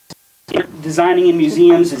 Designing in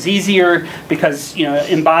museums is easier because, you know,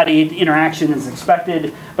 embodied interaction is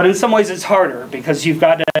expected, but in some ways it's harder because you've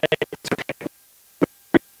got to,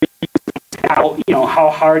 how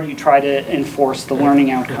hard you try to enforce the learning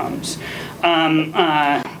outcomes.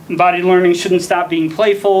 Embodied learning shouldn't stop being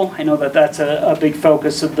playful. I know that that's a big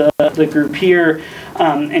focus of the group here,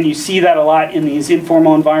 and you see that a lot in these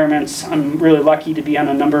informal environments. I'm really lucky to be on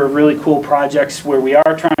a number of really cool projects where we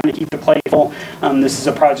are trying to keep it playful. This is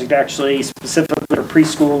a project actually specifically for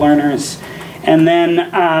preschool learners. And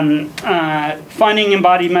then finding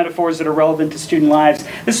embodied metaphors that are relevant to student lives.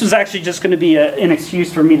 This was actually just going to be an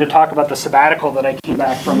excuse for me to talk about the sabbatical that I came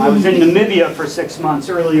back from. I was in Namibia for 6 months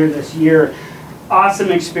earlier this year.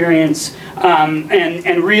 Awesome experience,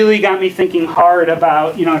 and really got me thinking hard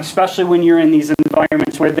about, you know, especially when you're in these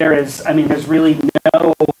environments where there's really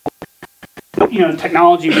no, you know,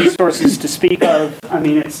 technology resources to speak of. I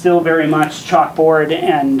mean, it's still very much chalkboard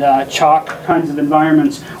and chalk kinds of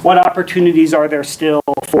environments. What opportunities are there still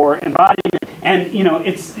for embodiment? And, you know,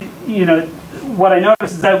 it's, you know, what I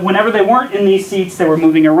noticed is that whenever they weren't in these seats, they were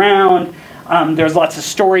moving around. There's lots of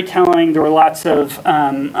storytelling. There were lots of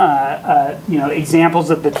you know, examples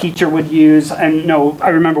that the teacher would use. And I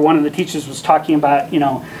remember one of the teachers was talking about, you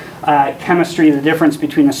know, chemistry, the difference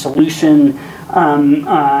between a solution and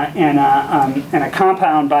a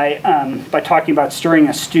compound by talking about stirring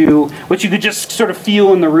a stew, which you could just sort of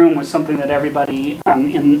feel in the room was something that everybody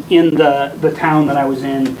in the town that I was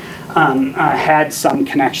in had some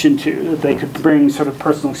connection to. They could bring sort of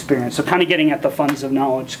personal experience. So kind of getting at the funds of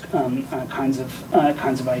knowledge kinds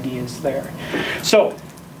of ideas there. So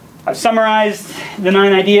I've summarized the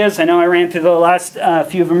 9 ideas. I know I ran through the last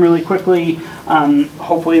few of them really quickly.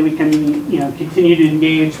 Hopefully we can, you know, continue to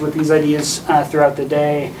engage with these ideas throughout the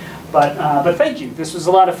day. But thank you. This was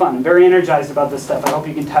a lot of fun. I'm very energized about this stuff. I hope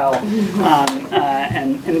you can tell.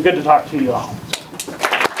 And good to talk to you all.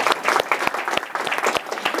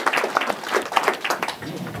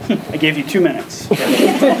 I gave you 2 minutes.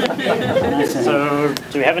 So,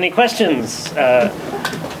 do we have any questions?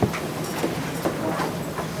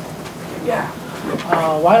 Yeah.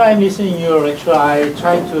 While I'm listening to your lecture, I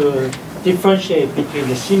try to differentiate between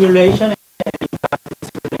the simulation and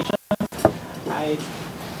simulation.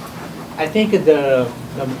 I think the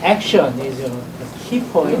action is a key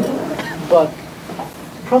point, but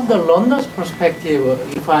from the learner's perspective,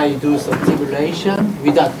 if I do some simulation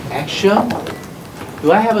without action,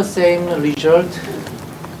 do I have the same result?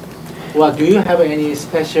 Or do you have any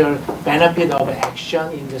special benefit of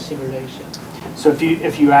action in the simulation? So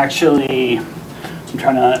if you actually, I'm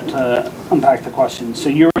trying to unpack the question. So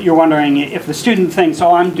you're wondering if the student thinks,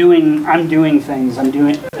 oh, I'm doing things,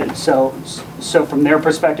 so from their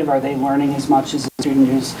perspective, are they learning as much as the student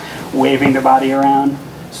who's waving their body around?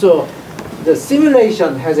 So the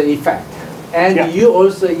simulation has an effect, and yeah. You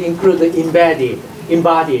also include the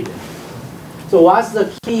embodied. So what's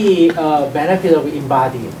the key benefit of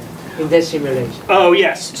embodied in that simulation? Oh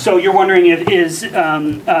yes. So you're wondering if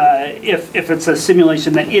it's a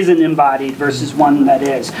simulation that isn't embodied versus one that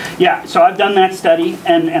is. Yeah. So I've done that study,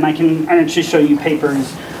 and I can actually show you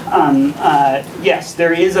papers. Yes,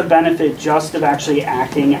 there is a benefit just of actually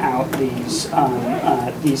acting out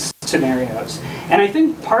these scenarios. And I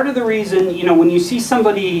think part of the reason, you know, when you see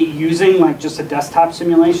somebody using like just a desktop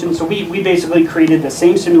simulation, so we basically created the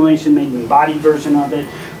same simulation, made an embodied version of it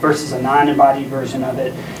versus a non-embodied version of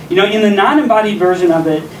it. You know, in the non-embodied version of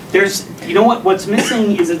it, there's, you know what's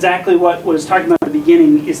missing is exactly what was talking about at the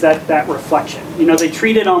beginning, is that reflection. You know, they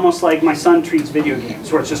treat it almost like my son treats video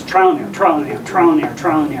games, where it's just trial and error, trial and error, trial and error,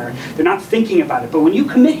 trial and error. They're not thinking about it. But when you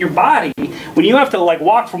commit your body, when you have to like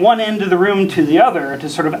walk from one end of the room to the other to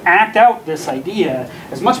sort of act out this idea,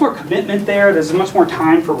 there's much more commitment there. There's much more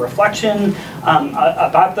time for reflection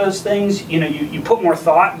about those things. You know, you put more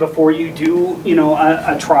thought before you do, you know,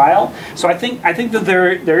 a trial. So I think that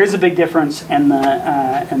there is a big difference, and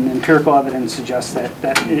the empirical evidence suggests that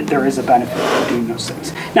there is a benefit of doing those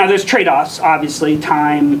things. Now, there's trade-offs, obviously,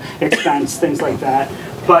 time, expense, things like that.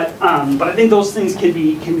 But I think those things can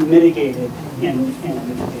be mitigated in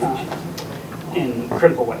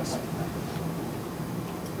critical ways.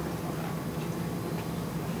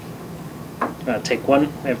 Take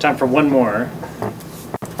one. We have time for one more.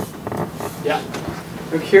 Yeah.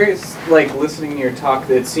 I'm curious, like listening to your talk,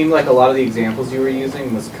 that it seemed like a lot of the examples you were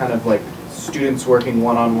using was kind of like students working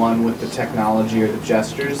one-on-one with the technology or the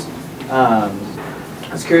gestures. I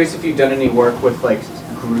was curious if you've done any work with like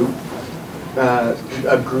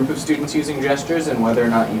a group of students using gestures, and whether or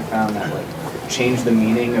not you found that like changed the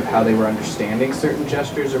meaning of how they were understanding certain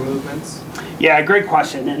gestures or movements. Yeah, great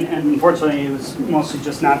question, and unfortunately it was mostly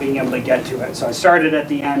just not being able to get to it. So I started at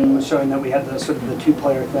the end showing that we had the sort of the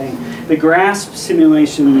two-player thing. The GRASP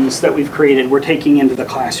simulations that we've created, we're taking into the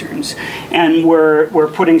classrooms, and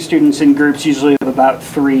we're putting students in groups usually of about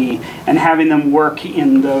 3 and having them work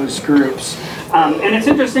in those groups. And it's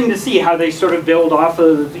interesting to see how they sort of build off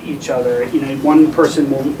of each other. You know, one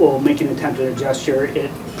person will make an attempt at a gesture,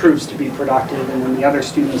 it proves to be productive, and then the other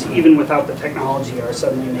students, even without the technology, are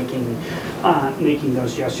suddenly making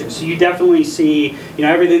those gestures. So you definitely see, you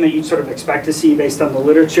know, everything that you'd sort of expect to see based on the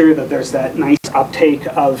literature, that there's that nice uptake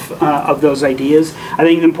of those ideas. I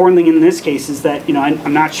think the important thing in this case is that, you know,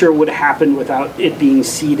 I'm not sure what would have happened without it being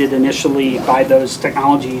seeded initially by those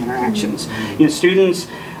technology interactions. You know, students,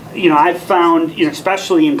 you know, I've found, you know,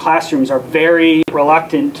 especially in classrooms, are very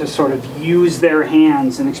reluctant to sort of use their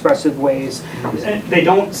hands in expressive ways. They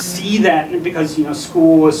don't see that because, you know,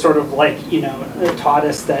 school is sort of like, you know, taught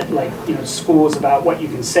us that, like, you know, school is about what you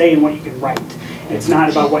can say and what you can write. It's not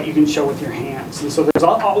about what you can show with your hands. And so there's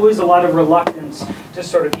always a lot of reluctance to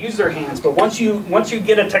sort of use their hands. But once you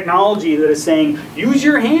get a technology that is saying, use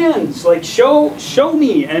your hands, like show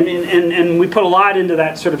me, and we put a lot into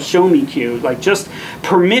that sort of show me cue, like just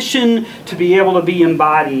permission to be able to be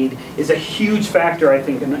embodied is a huge factor, I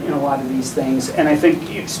think, in a lot of these things. And I think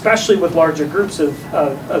especially with larger groups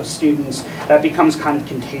of students, that becomes kind of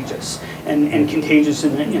contagious, and contagious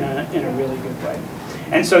in a really good way.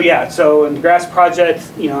 And so, yeah, so in the GRASP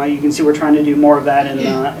project, you know, you can see we're trying to do more of that in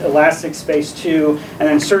the elastic space too, and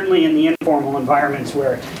then certainly in the informal environments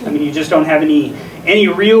where, I mean, you just don't have any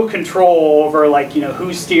real control over, like, you know,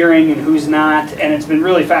 who's steering and who's not, and it's been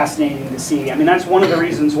really fascinating to see. I mean, that's one of the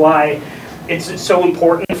reasons why it's so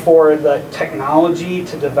important for the technology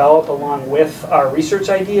to develop along with our research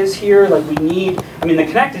ideas here. Like, we need, I mean, the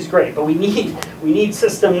Connect is great, but we need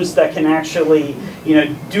systems that can actually, you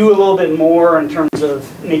know, do a little bit more in terms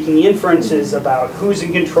of making the inferences about who's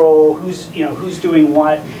in control, who's doing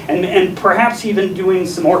what, and perhaps even doing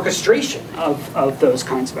some orchestration of those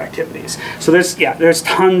kinds of activities. So there's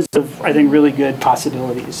tons of, I think, really good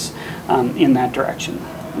possibilities in that direction.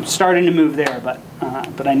 I'm starting to move there, but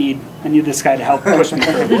I need this guy to help push me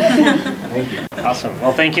through. Thank you. Awesome.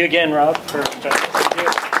 Well, thank you again, Rob, for joining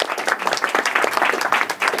us.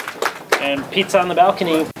 And Pete's on the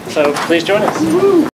balcony, so please join us.